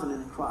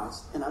confident in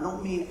Christ. And I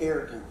don't mean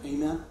arrogant.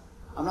 Amen?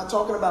 I'm not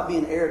talking about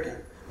being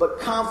arrogant. But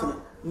confident.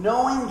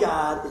 Knowing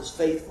God is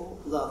faithful,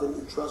 loving,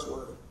 and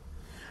trustworthy.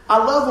 I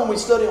love when we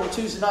study on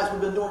Tuesday nights.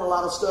 We've been doing a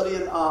lot of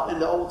studying in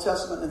the Old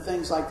Testament and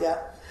things like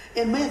that.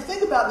 And man,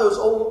 think about those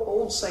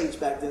old saints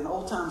back then.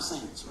 Old-time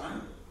saints,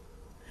 right?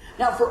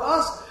 Now for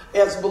us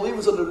as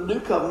believers of the new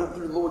covenant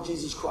through the Lord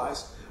Jesus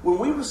Christ, when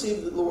we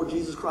receive the Lord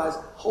Jesus Christ,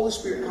 Holy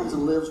Spirit comes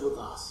and lives with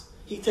us.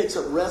 He takes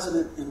up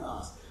resident in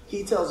us.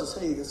 He tells us,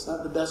 hey, that's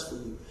not the best for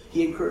you.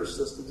 He encourages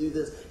us to do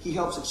this. He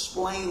helps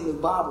explain the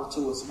Bible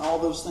to us and all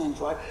those things,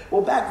 right?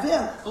 Well, back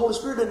then, the Holy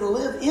Spirit didn't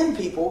live in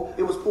people.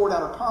 It was poured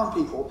out upon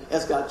people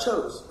as God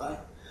chose, right?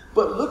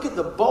 But look at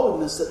the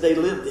boldness that they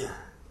lived in.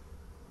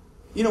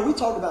 You know, we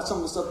talked about some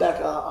of the stuff back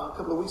a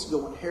couple of weeks ago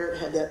when Herod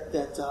had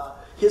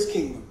his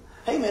kingdom.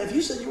 Hey, man, if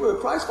you said you were a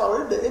Christ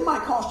follower, it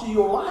might cost you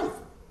your life.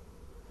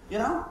 You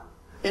know?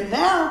 And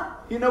now,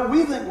 you know,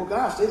 we think, well,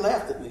 gosh, they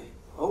laughed at me.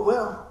 Oh,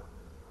 well.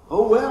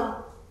 Oh,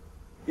 well.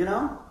 You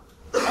know?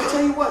 I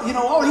tell you what,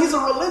 he's a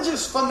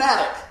religious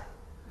fanatic.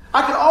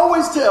 I can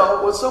always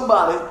tell when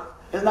somebody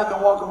has not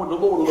been walking with the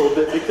Lord a little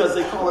bit because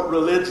they call it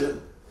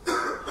religion.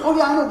 Oh,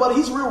 yeah, I know, buddy.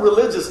 He's real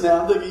religious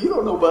now. I'm thinking, you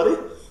don't know, buddy.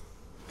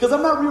 Because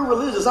I'm not real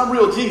religious. I'm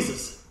real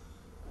Jesus.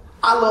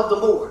 I love the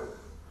Lord.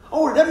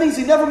 Oh, that means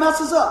He never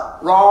messes up.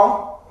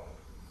 Wrong.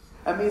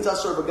 That means I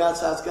serve a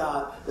God-sized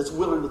God that's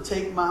willing to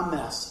take my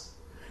mess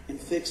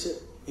and fix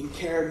it and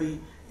carry me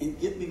and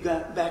get me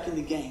back in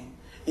the game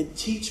and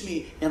teach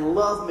me and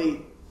love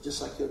me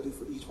just like He'll do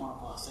for each one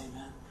of us.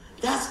 Amen.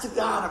 That's the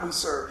God that we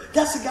serve.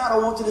 That's the God I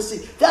want you to see.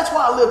 That's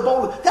why I live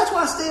boldly. That's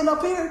why I stand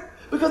up here.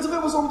 Because if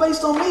it was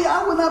based on me,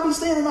 I would not be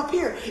standing up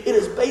here. It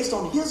is based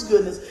on His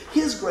goodness,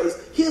 His grace,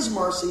 His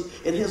mercy,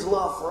 and His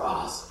love for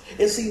us.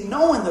 And see,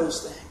 knowing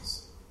those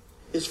things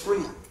is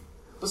freeing.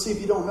 But see,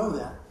 if you don't know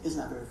that, it's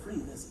not very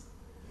freeing, is it?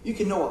 You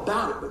can know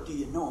about it, but do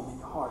you know Him in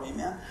your heart?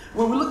 Amen?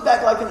 When we look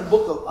back like in the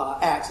book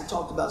of Acts, it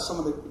talked about some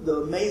of the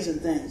amazing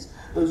things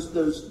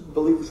those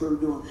believers were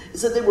doing. It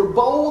said they were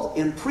bold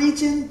in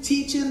preaching,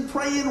 teaching,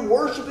 praying,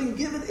 worshiping,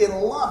 giving,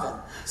 and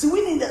loving. See,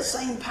 we need that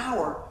same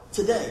power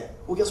today.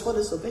 Well, guess what?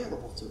 It's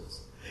available to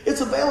us. It's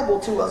available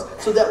to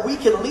us so that we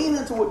can lean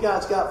into what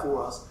God's got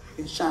for us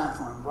and shine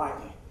for Him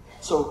brightly.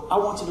 So I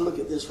want you to look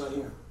at this right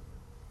here.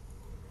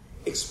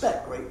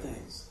 Expect great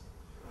things.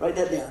 Write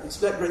that down.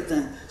 Expect great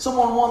things.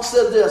 Someone once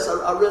said this.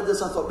 I read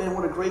this. I thought, man,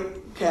 what a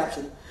great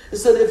caption. It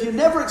said, if you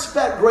never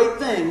expect great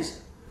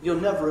things, you'll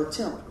never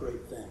attempt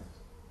great things.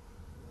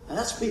 Now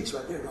that speaks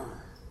right there, don't it?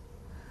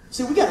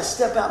 See, we got to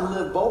step out and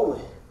live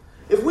boldly.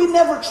 If we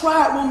never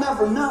try it, we'll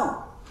never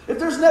know. If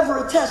there's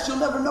never a test, you'll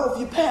never know if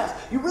you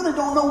pass. You really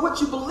don't know what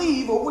you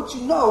believe or what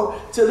you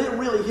know till it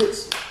really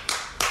hits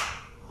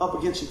up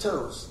against your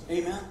toes.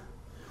 Amen?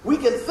 We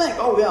can think,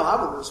 oh, yeah,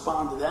 I would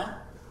respond to that.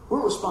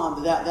 We'll respond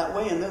to that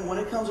way. And then when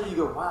it comes in, you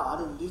go, wow, I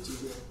didn't do too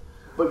good.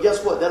 But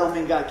guess what? That don't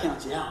mean God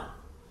counts you out.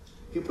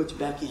 He'll put you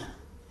back in.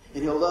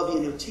 And He'll love you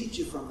and He'll teach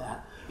you from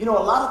that. You know,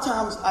 a lot of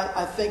times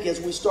I think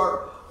as we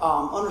start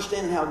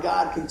understanding how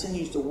God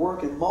continues to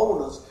work and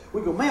mold us,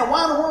 we go, man,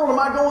 why in the world am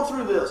I going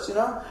through this? You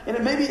know?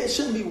 And maybe it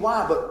shouldn't be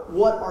why, but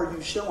what are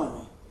you showing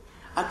me?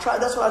 That's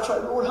what I try.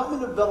 Lord, help me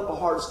develop a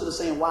heart instead of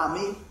saying, why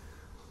me?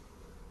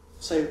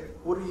 Say,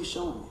 what are you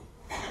showing me?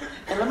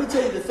 And let me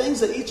tell you, the things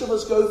that each of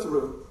us go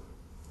through,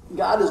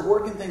 God is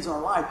working things in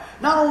our life,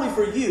 not only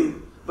for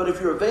you, but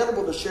if you're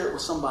available to share it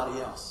with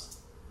somebody else.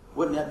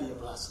 Wouldn't that be a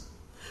blessing?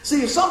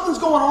 See, if something's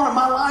going on in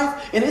my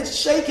life and it's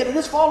shaking and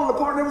it's falling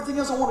apart and everything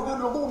else, I want to go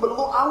to the Lord. But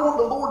Lord, I want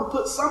the Lord to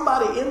put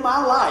somebody in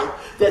my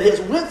life that has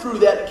went through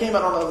that and came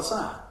out on the other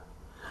side.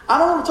 I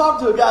don't want to talk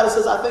to a guy that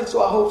says, I think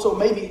so, I hope so,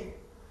 maybe.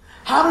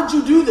 How did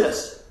you do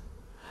this?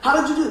 How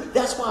did you do it?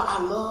 That's why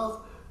I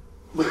love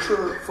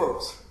mature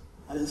folks.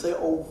 I didn't say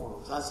old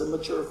folks. I said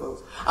mature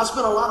folks. I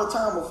spent a lot of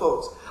time with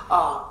folks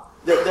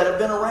that have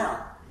been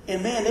around.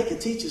 And man, they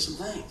could teach you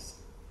some things.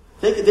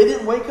 They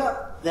didn't wake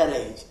up that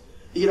age,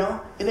 you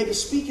know, and they could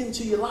speak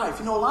into your life.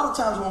 You know, a lot of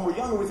times when we're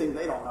younger, we think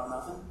they don't know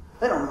nothing.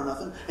 They don't know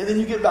nothing. And then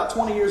you get about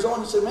 20 years old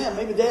and you say, man,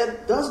 maybe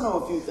Dad does know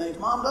a few things.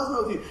 Mom does know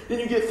a few. Then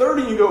you get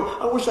 30 and you go,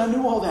 I wish I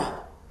knew all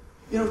that.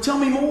 You know, tell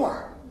me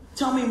more.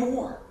 Tell me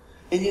more.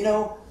 And you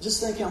know,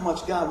 just think how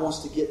much God wants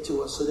to get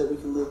to us so that we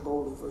can live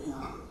boldly for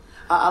Him.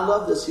 I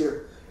love this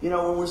here. You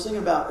know, when we're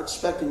singing about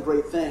expecting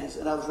great things,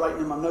 and I was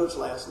writing in my notes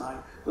last night,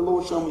 the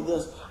Lord showed me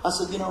this. I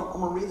said, you know, I'm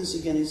going to read this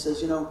again. He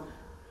says, you know,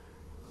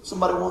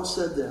 somebody once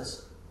said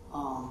this,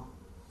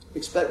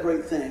 expect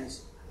great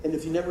things. And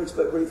if you never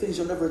expect great things,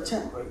 you'll never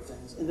attempt great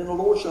things. And then the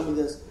Lord showed me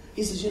this.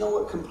 He says, you know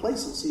what?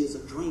 Complacency is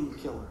a dream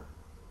killer.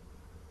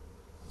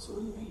 So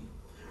what do you mean?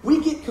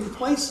 We get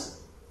complacent,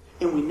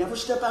 and we never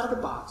step out of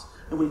the box,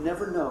 and we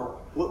never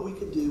know what we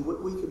could do,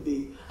 what we could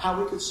be,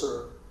 how we could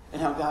serve,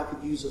 and how God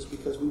could use us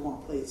because we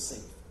want to play it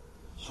safe.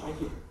 It's right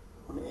here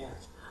on the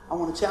edge. I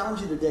want to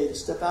challenge you today to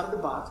step out of the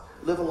box,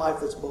 live a life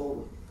that's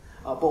bold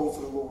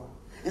for the Lord.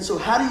 And so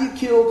how do you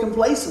kill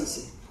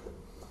complacency?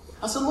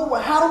 I said, Lord,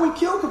 well, how do we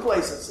kill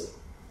complacency?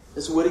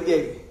 This is what He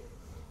gave me.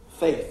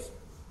 Faith.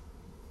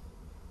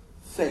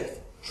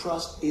 Faith.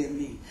 Trust in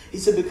me. He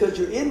said, because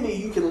you're in me,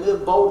 you can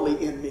live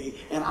boldly in me,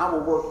 and I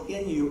will work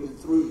in you and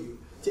through you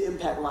to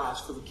impact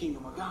lives for the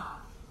kingdom of God.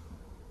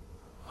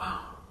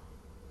 Wow.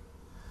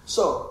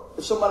 So,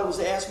 if somebody was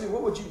to ask me,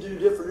 what would you do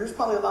different? There's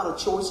probably a lot of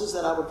choices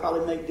that I would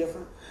probably make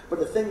different. But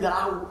the thing that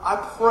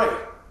I pray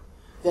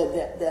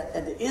that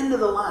at the end of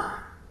the line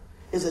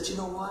is that, you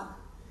know what?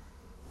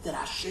 That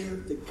I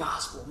shared the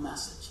gospel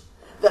message.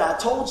 That I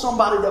told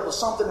somebody that was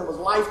something that was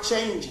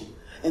life-changing.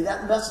 And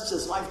that message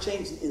that's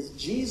life-changing is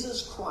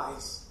Jesus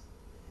Christ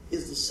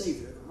is the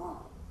Savior of the world.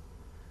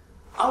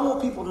 I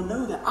want people to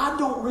know that. I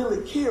don't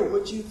really care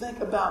what you think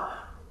about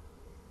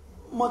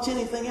much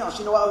anything else.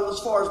 You know, as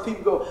far as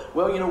people go,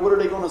 well, you know, what are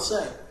they going to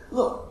say?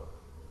 Look,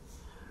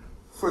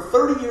 for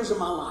 30 years of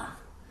my life,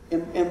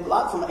 and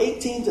from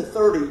 18 to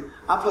 30,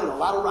 I played a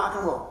lot of rock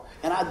and roll.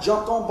 And I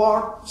jumped on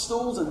bar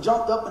stools and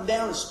jumped up and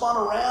down and spun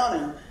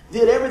around and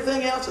did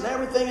everything else and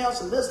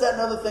this, that,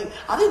 and other thing.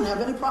 I didn't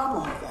have any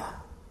problem with that.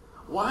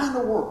 Why in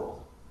the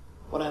world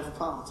would I have a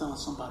problem telling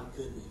somebody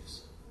good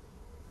news?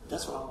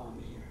 That's what I want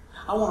them to hear.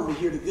 I want them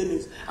to hear the good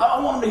news.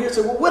 I want them to hear,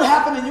 say, well, what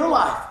happened in your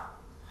life?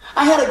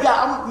 I had a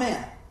guy, I'm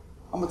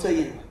going to tell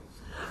you anyway.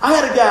 I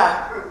had a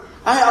guy,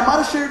 I might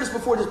have shared this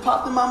before, it just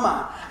popped in my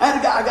mind. I had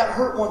a guy, I got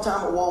hurt one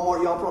time at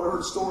Walmart. Y'all probably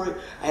heard the story.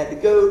 I had to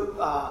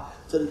go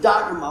to the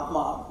doctor. My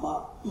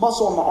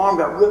muscle on my arm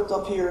got ripped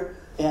up here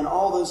and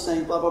all those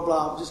things, blah, blah,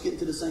 blah. I'm just getting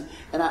to this thing.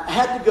 And I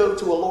had to go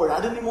to a lawyer.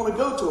 I didn't even want to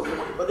go to a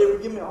lawyer, but they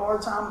would give me a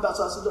hard time about it.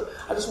 So I said, look,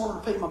 I just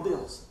wanted to pay my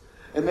bills.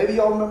 And maybe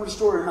y'all remember the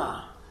story or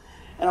not.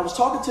 And I was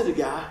talking to the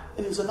guy,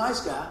 and he was a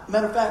nice guy.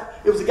 Matter of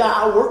fact, it was the guy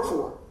I worked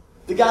for,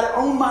 the guy that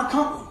owned my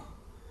company.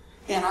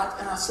 And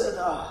I said,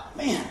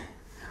 man,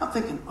 I'm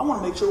thinking, I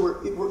want to make sure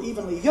we're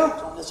evenly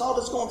yoked on this, all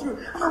that's going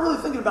through. I'm not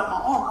really thinking about my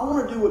arm. I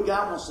want to do what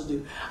God wants to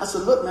do. I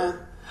said, look, man,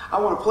 I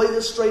want to play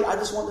this straight. I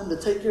just want them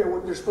to take care of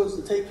what they're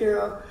supposed to take care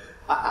of.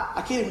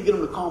 I can't even get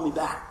them to call me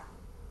back.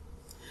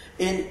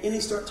 And he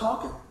started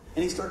talking,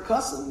 and he started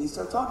cussing, and he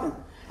started talking.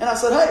 And I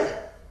said,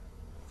 hey.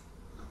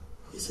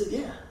 He said,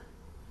 yeah.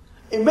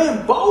 And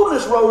man,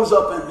 boldness rose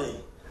up in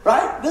me,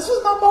 right? This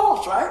was my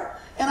boss, right?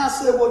 And I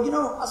said, well, you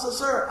know, I said,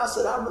 sir,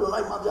 I really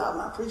like my job,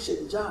 and I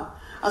appreciate the job.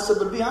 I said,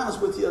 but to be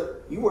honest with you,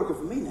 you're working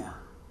for me now.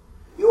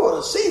 You ought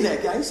to see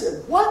that guy. He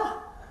said,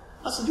 what?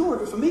 I said, you're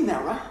working for me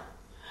now, right?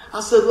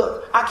 I said,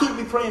 look, I can't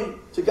be praying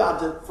to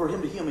God for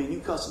him to heal me and you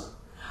cussing him.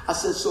 I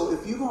said, so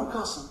if you're going to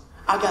cuss him,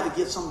 I got to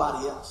get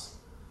somebody else.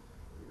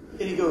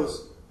 And he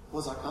goes,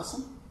 was I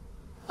cussing?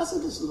 I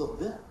said, just a little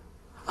bit.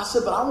 I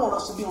said, but I want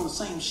us to be on the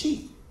same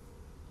sheet.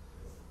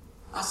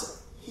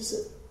 He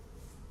said,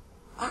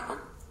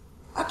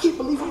 I can't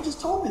believe you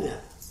just told me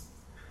that.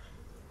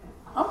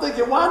 I'm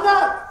thinking, why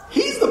not?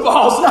 He's the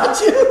boss, not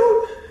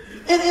you.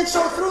 And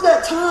so through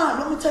that time,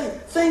 let me tell you,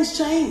 things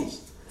changed.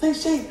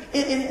 Things changed.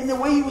 And the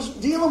way he was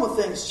dealing with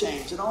things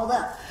changed and all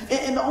that.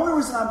 And the only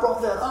reason I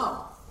brought that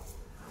up,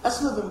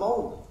 that's living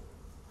boldly.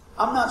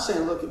 I'm not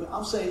saying, look at me.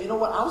 I'm saying, you know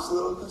what? I was a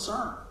little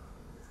concerned.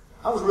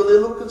 I was really a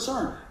little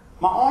concerned.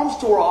 My arms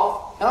tore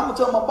off, and I'm going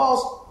to tell my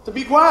boss, to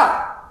be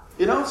quiet.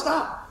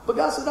 Stop. But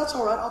God said, that's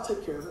all right. I'll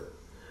take care of it.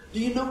 Do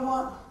you know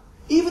what?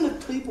 Even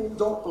if people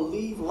don't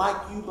believe like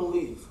you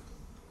believe,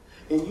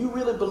 and you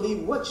really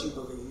believe what you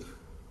believe,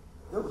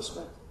 they'll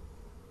respect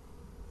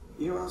it.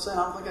 You hear what I'm saying?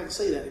 I don't think I can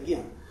say that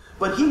again.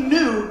 But he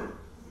knew.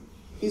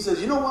 He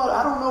says, you know what?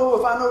 I don't know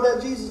if I know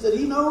that Jesus that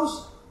he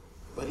knows,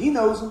 but he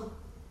knows him.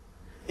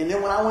 And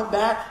then when I went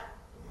back,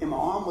 and my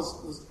arm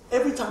was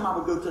every time I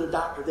would go to the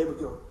doctor, they would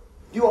go,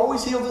 you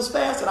always heal this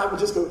fast? And I would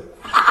just go,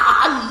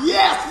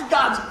 yes,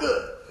 God's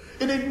good.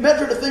 And they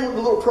measured the thing with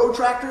a little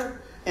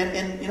protractor, and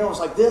it was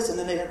like this, and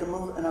then they had to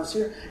move it, and I was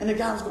here, and the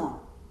guy was going,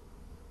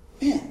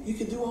 man, you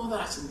can do all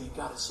that. I said, man,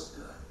 God is so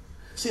good.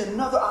 See,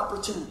 another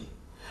opportunity.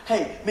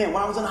 Hey, man,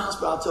 when I was in the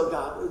hospital, I'd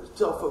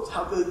tell folks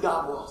how good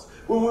God was.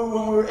 When we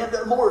were at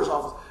the lawyer's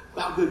office,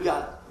 how good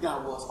God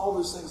was. All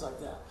those things like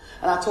that.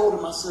 And I told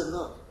him, I said,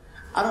 look,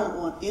 I don't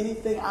want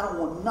anything. I don't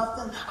want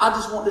nothing. I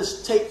just want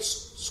this tape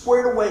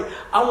squared away.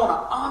 I want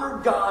to honor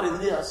God in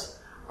this,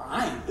 or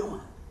I ain't doing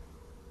it.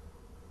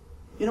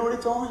 You know what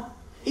he told me?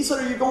 He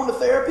said, are you going to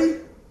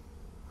therapy?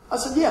 I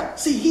said, yeah.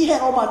 See, he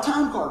had all my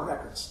time card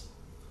records.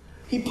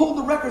 He pulled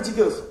the records. He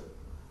goes,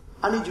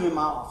 I need you in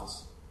my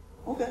office.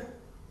 Okay.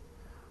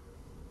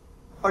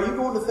 Are you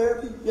going to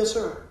therapy? Yes,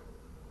 sir.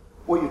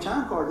 Well, your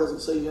time card doesn't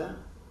say that.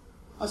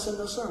 I said,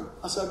 no, sir.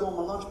 I said, I go on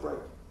my lunch break.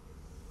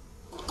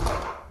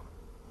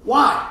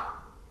 Why?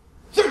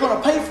 They're going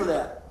to pay for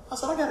that. I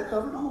said, I got it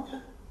covered. I'm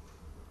okay.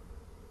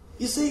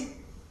 You see,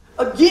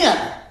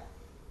 again,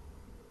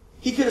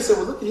 he could have said,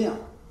 well, look at him.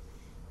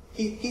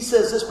 He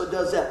says this but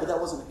does that, but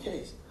that wasn't the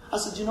case. I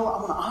said, you know what? I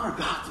want to honor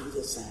God through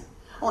this thing.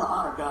 I want to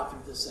honor God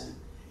through this thing.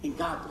 And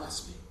God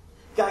blessed me.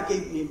 God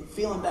gave me a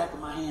feeling back in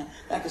my hand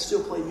that I could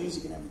still play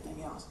music and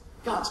everything else.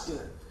 God's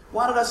good.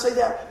 Why did I say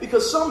that?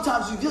 Because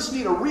sometimes you just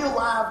need a real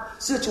live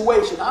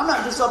situation. I'm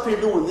not just up here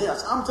doing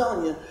this. I'm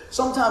telling you,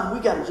 sometimes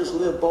we got to just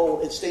live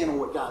bold and stand on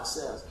what God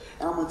says.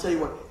 And I'm going to tell you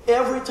what,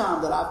 every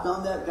time that I've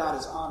done that, God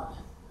has honored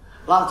it.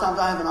 A lot of times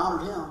I haven't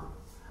honored him,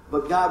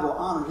 but God will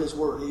honor his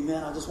word.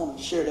 Amen. I just wanted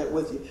to share that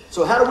with you.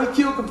 So how do we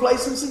kill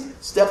complacency?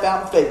 Step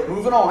out in faith.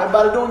 Moving on.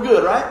 Everybody doing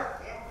good, right?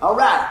 All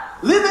right.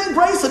 Live in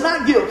grace and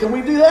not guilt. Can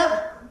we do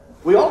that?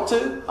 We ought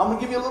to. I'm going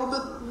to give you a little bit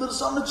of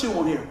something to chew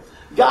on here.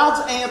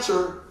 God's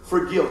answer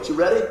for guilt. You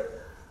ready?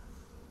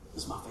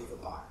 This is my favorite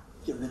part.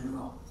 Get ready to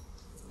roll.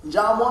 In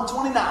John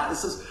 1:29, it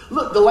says,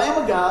 look, the Lamb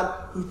of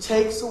God who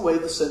takes away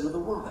the sin of the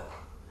world.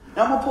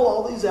 Now I'm going to pull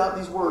all these out,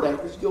 these word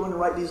anchors. Go in and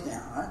write these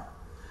down, right?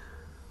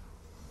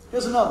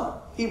 Here's another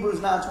one. Hebrews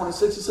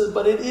 9:26, it says,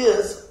 but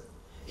as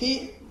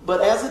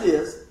it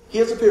is, he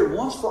has appeared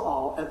once for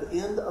all at the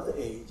end of the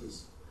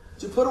ages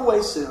to put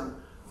away sin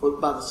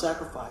by the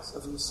sacrifice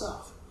of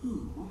himself.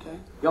 Okay.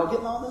 Y'all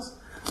getting all this?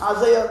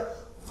 Isaiah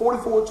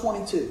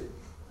 44:22.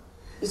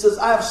 It says,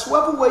 I have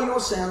swept away your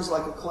sins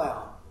like a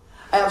cloud.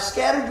 I have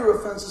scattered your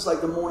offenses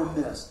like the morning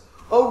mist.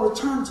 Oh,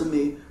 return to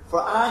me,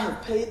 for I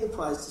have paid the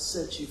price to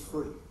set you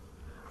free.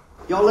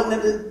 Y'all letting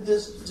it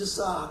just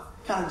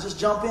kind of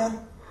jump in?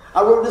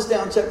 I wrote this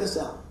down. Check this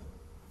out.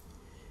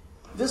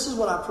 This is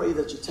what I pray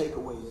that your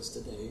takeaway is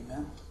today.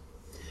 Amen.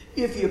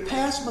 If your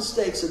past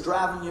mistakes are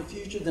driving your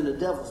future, then the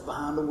devil's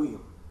behind the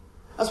wheel.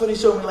 That's what he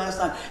showed me last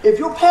night. If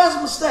your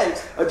past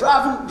mistakes are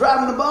driving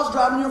the bus,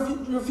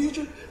 driving your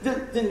future,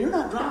 then you're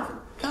not driving.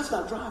 God's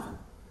not driving.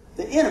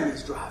 The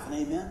enemy's driving,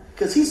 amen?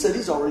 Because he said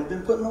he's already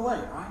been put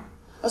away, right?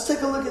 Let's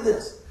take a look at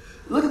this.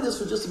 Look at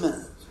this for just a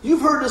minute.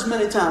 You've heard this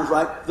many times,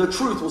 right? The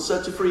truth will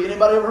set you free.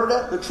 Anybody ever heard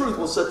that? The truth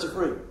will set you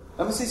free.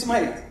 Let me see some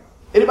hands.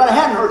 Anybody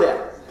hadn't heard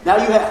that? Now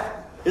you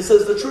have. It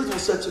says the truth will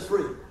set you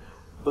free.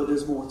 But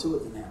there's more to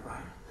it than that,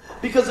 right?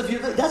 Because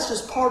that's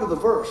just part of the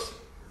verse.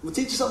 I'm going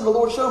to teach you something the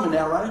Lord showed me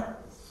now, right?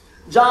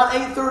 John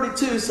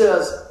 8:32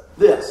 says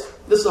this.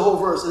 This is the whole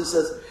verse. It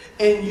says,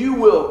 and you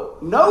will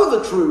know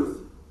the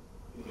truth,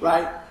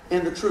 right?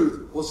 And the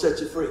truth will set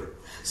you free.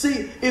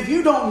 See, if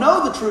you don't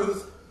know the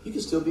truth, you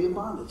can still be in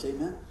bondage,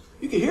 amen?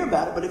 You can hear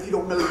about it, but if you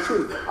don't know the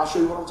truth, I'll show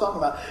you what I'm talking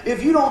about.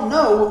 If you don't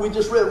know what we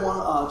just read,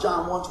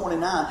 John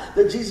 1:29,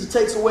 that Jesus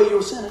takes away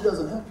your sin, it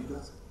doesn't help you,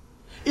 does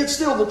it? It's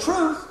still the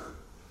truth.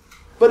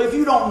 But if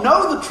you don't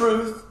know the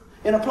truth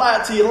and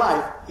apply it to your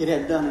life, it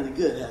hasn't done any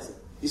good, has it?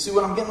 You see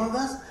what I'm getting with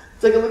this?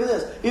 Take a look at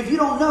this. If you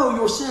don't know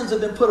your sins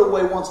have been put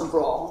away once and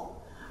for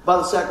all by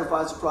the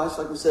sacrifice of Christ,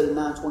 like we said in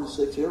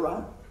 9:26 here,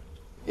 right?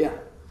 Yeah.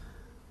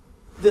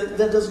 Then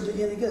that doesn't do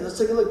you any good. Let's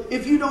take a look.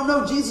 If you don't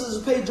know Jesus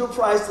has paid your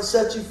price to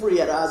set you free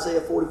at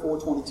Isaiah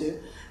 44:22,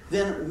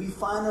 then we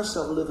find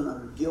ourselves living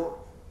under guilt,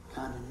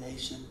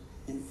 condemnation,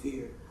 and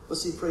fear. But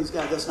see, praise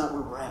God, that's not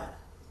where we're at.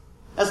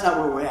 That's not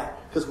where we're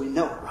at because we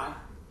know it, right?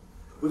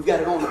 We've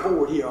got it on the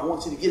board here. I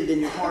want you to get it in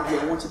your heart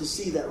here. I want you to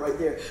see that right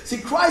there. See,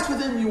 Christ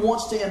within you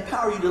wants to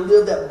empower you to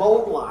live that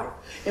bold life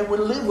and will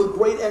live with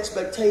great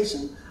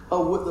expectation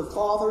of what the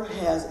Father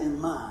has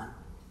in mind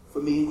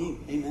for me and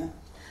you. Amen?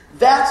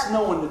 That's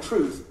knowing the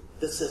truth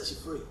that sets you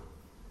free.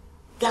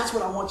 That's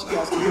what I want you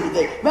guys to hear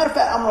today. Matter of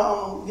fact, I'm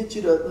going to get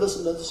you to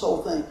listen to this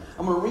whole thing.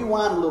 I'm going to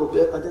rewind a little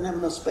bit. I didn't have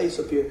enough space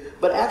up here.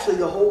 But actually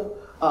the whole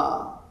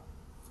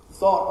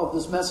thought of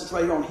this message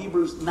right here on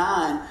Hebrews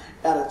 9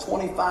 out of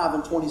 25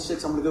 and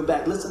 26. I'm going to go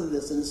back. Listen to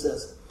this. And it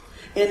says,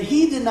 and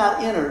he did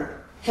not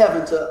enter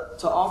heaven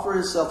to offer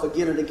himself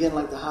again and again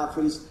like the high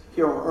priest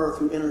here on earth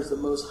who enters the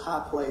most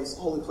high place,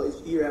 holy place,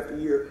 year after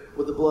year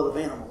with the blood of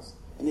animals.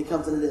 And he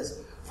comes into this.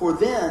 For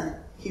then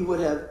he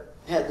would have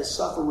had to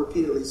suffer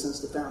repeatedly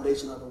since the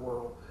foundation of the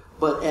world.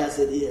 But as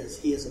it is,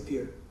 he has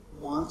appeared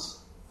once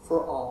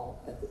for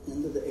all at the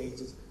end of the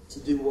ages to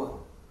do what?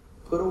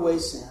 Put away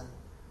sin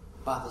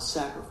by the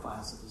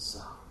sacrifice of his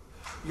son.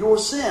 Your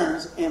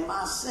sins and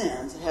my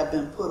sins have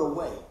been put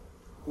away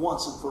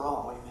once and for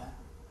all. Amen.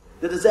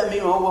 Now, does that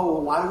mean, oh,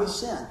 well, why do we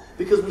sin?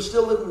 Because we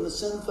still live in the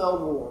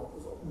sin-filled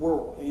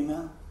world.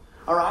 Amen.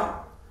 All right?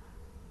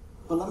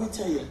 But let me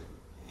tell you,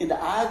 in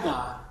the eye of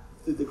God,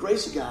 through the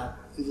grace of God,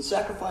 through the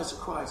sacrifice of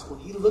Christ, when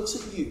he looks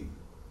at you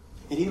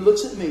and he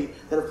looks at me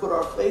that have put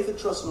our faith and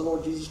trust in the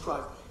Lord Jesus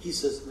Christ, he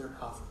says they're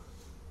covered.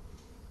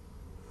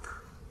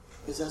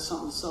 Is that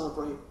something to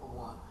celebrate or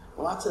what?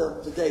 Well, I tell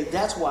you today,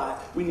 that's why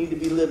we need to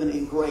be living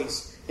in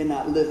grace and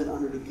not living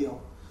under the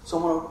guilt. So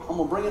I'm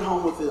going to bring it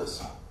home with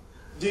this.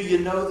 Do you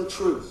know the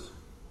truth?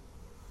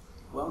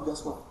 Well,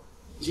 guess what?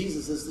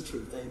 Jesus is the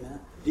truth, amen.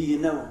 Do you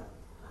know him?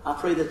 I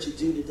pray that you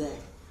do today.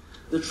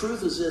 The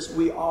truth is this,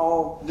 we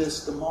all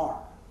miss the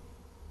mark.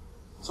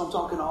 So I'm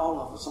talking to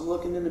all of us. I'm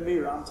looking in the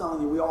mirror. I'm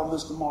telling you, we all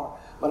miss the mark.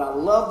 But I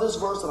love this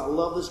verse and I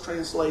love this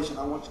translation.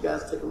 I want you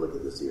guys to take a look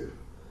at this here.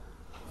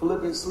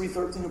 Philippians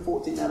 3:13 and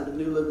 14 out of the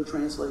New Living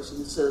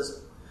Translation. It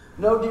says,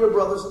 no, dear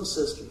brothers and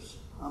sisters.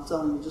 I'm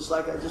telling you, just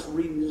like I just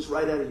reading this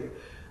right out of here.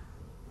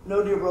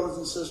 No, dear brothers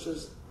and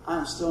sisters, I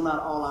am still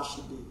not all I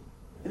should be.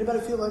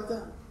 Anybody feel like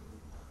that?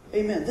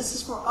 Amen. This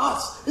is for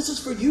us. This is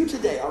for you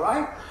today, all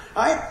right?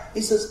 All right?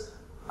 He says,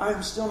 I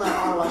am still not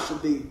all I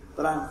should be,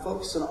 but I am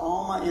focusing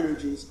all my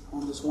energies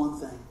on this one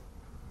thing.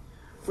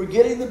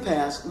 Forgetting the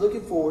past,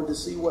 looking forward to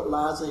see what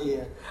lies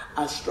ahead,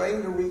 I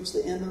strain to reach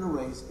the end of the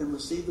race and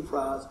receive the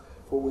prize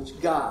for which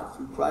God,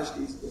 through Christ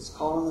Jesus, is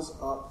calling us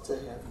up to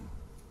heaven.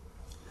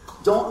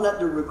 Don't let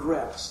the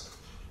regrets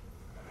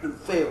and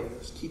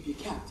failures keep you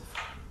captive.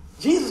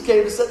 Jesus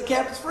came to set the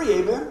captives free,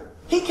 amen?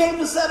 He came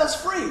to set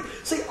us free.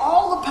 See,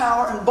 all the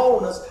power and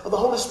boldness of the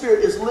Holy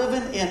Spirit is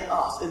living in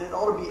us, and it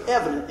ought to be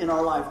evident in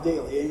our life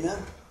daily, amen?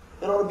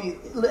 It ought to be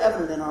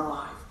evident in our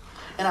life.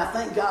 And I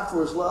thank God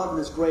for his love and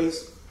his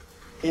grace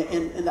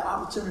and the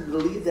opportunity to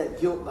leave that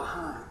guilt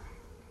behind.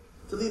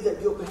 To leave that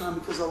guilt behind,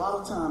 because a lot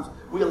of times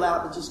we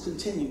allow it to just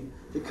continue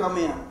to come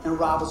in and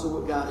rob us of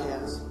what God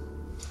has.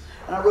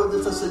 And I wrote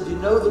this, I said, you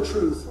know the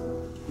truth,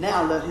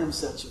 now let him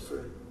set you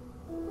free.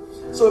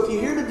 So if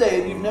you're here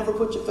today and you've never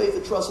put your faith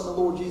and trust in the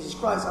Lord Jesus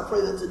Christ, I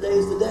pray that today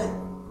is the day.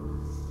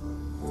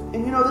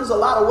 And you know, there's a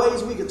lot of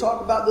ways we could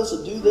talk about this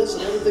or do this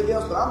and everything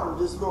else, but I'm going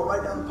to just throw it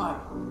right down the pipe.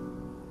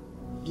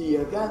 Do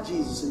you got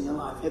Jesus in your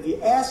life? Have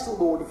you asked the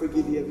Lord to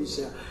forgive you of your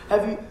sin?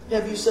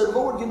 Have you said,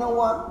 Lord, you know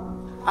what?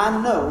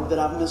 I know that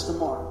I've missed the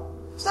mark.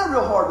 It's not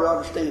real hard to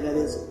understand that,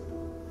 is it?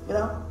 You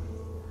know?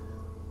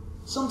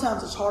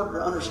 Sometimes it's harder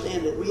to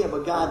understand that we have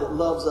a God that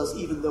loves us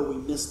even though we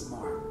miss the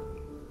mark.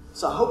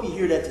 So I hope you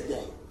hear that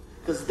today.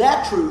 Because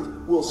that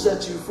truth will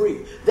set you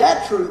free.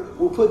 That truth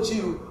will put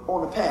you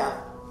on the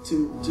path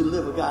to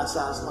live a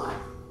God-sized life.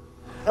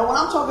 Now, when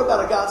I'm talking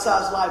about a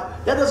God-sized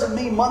life, that doesn't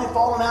mean money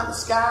falling out of the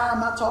sky. I'm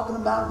not talking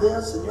about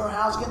this and your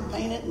house getting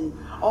painted and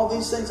all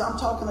these things. I'm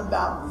talking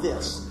about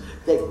this.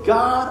 That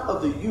God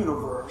of the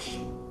universe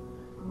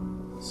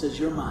says,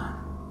 you're mine.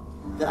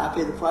 That I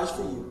paid the price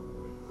for you.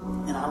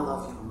 And I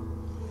love you.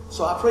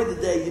 So I pray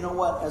today, you know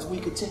what, as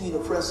we continue to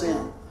press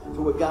in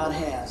to what God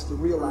has, to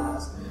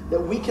realize that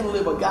we can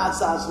live a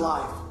God-sized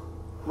life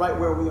right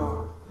where we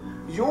are.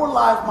 Your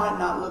life might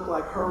not look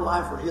like her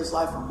life or his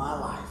life or my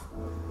life,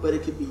 but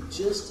it could be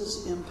just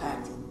as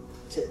impacting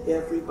to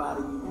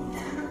everybody you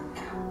meet.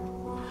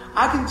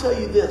 I can tell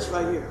you this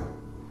right here.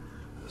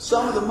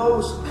 Some of the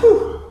most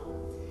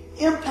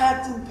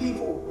impacting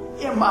people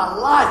in my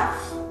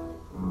life,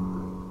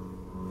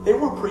 they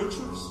weren't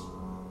preachers.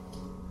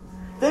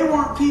 They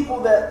weren't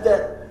people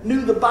that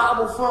knew the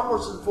Bible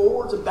frontwards and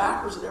forwards and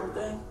backwards and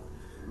everything.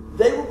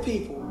 They were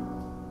people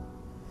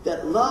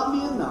that loved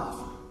me enough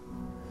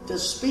to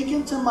speak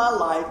into my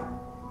life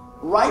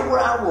right where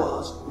I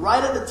was,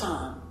 right at the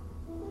time,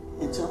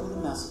 and tell me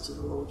the message of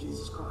the Lord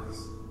Jesus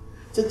Christ.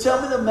 To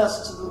tell me the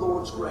message of the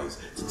Lord's grace.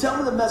 To tell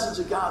me the message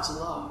of God's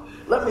love.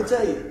 Let me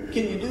tell you,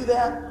 can you do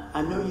that?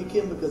 I know you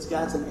can, because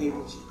God's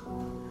enabled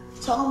you.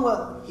 Tell them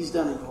what he's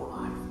done in your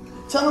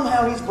life. Tell them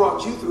how he's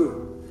brought you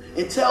through.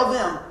 And tell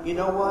them, you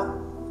know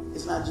what?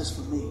 It's not just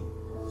for me.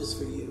 It's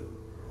for you.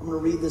 I'm going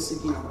to read this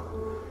again.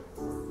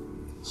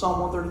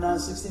 Psalm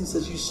 139:16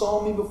 says, you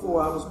saw me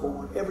before I was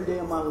born. Every day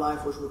of my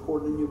life was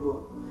recorded in your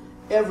book.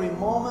 Every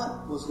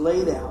moment was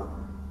laid out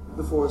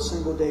before a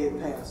single day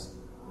had passed.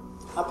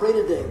 I pray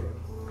today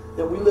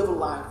that we live a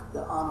life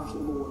that honors the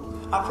Lord.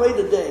 I pray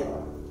today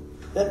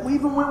that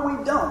even when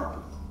we don't,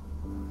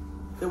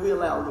 that we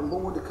allow the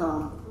Lord to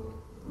come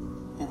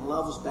and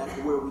love us back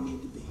to where we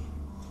need to be.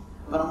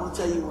 But I'm going to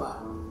tell you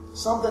what.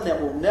 Something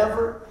that will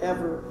never,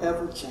 ever,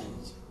 ever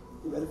change.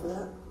 You ready for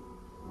that?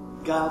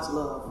 God's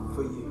love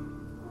for you.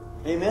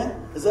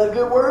 Amen? Is that a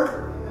good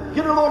word?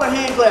 Give the Lord a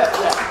hand clap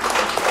for that.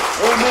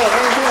 Amen.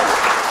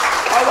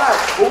 All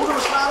right. Well, we're going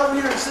to slide over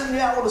here and send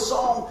you out with a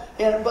song.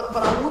 But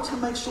I want you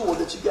to make sure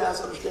that you guys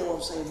understand what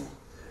I'm saying.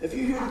 If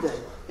you're here today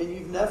and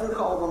you've never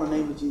called on the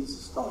name of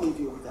Jesus, don't leave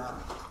here without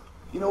it.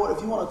 You know what?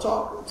 If you want to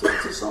talk to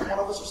one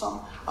of us or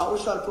something, I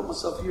always try to put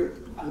myself here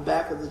in the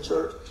back of the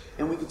church,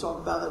 and we can talk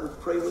about that. We can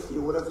pray with you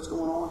or whatever's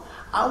going on.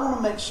 I want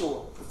to make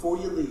sure before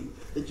you leave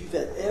that you've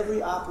had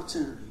every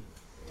opportunity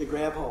to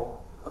grab hold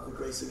of the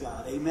grace of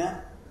God.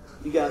 Amen?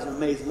 You guys are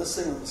amazing. Let's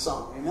sing the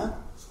song. Amen?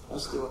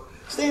 Let's do it.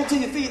 Stand to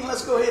your feet and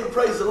let's go ahead and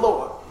praise the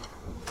Lord.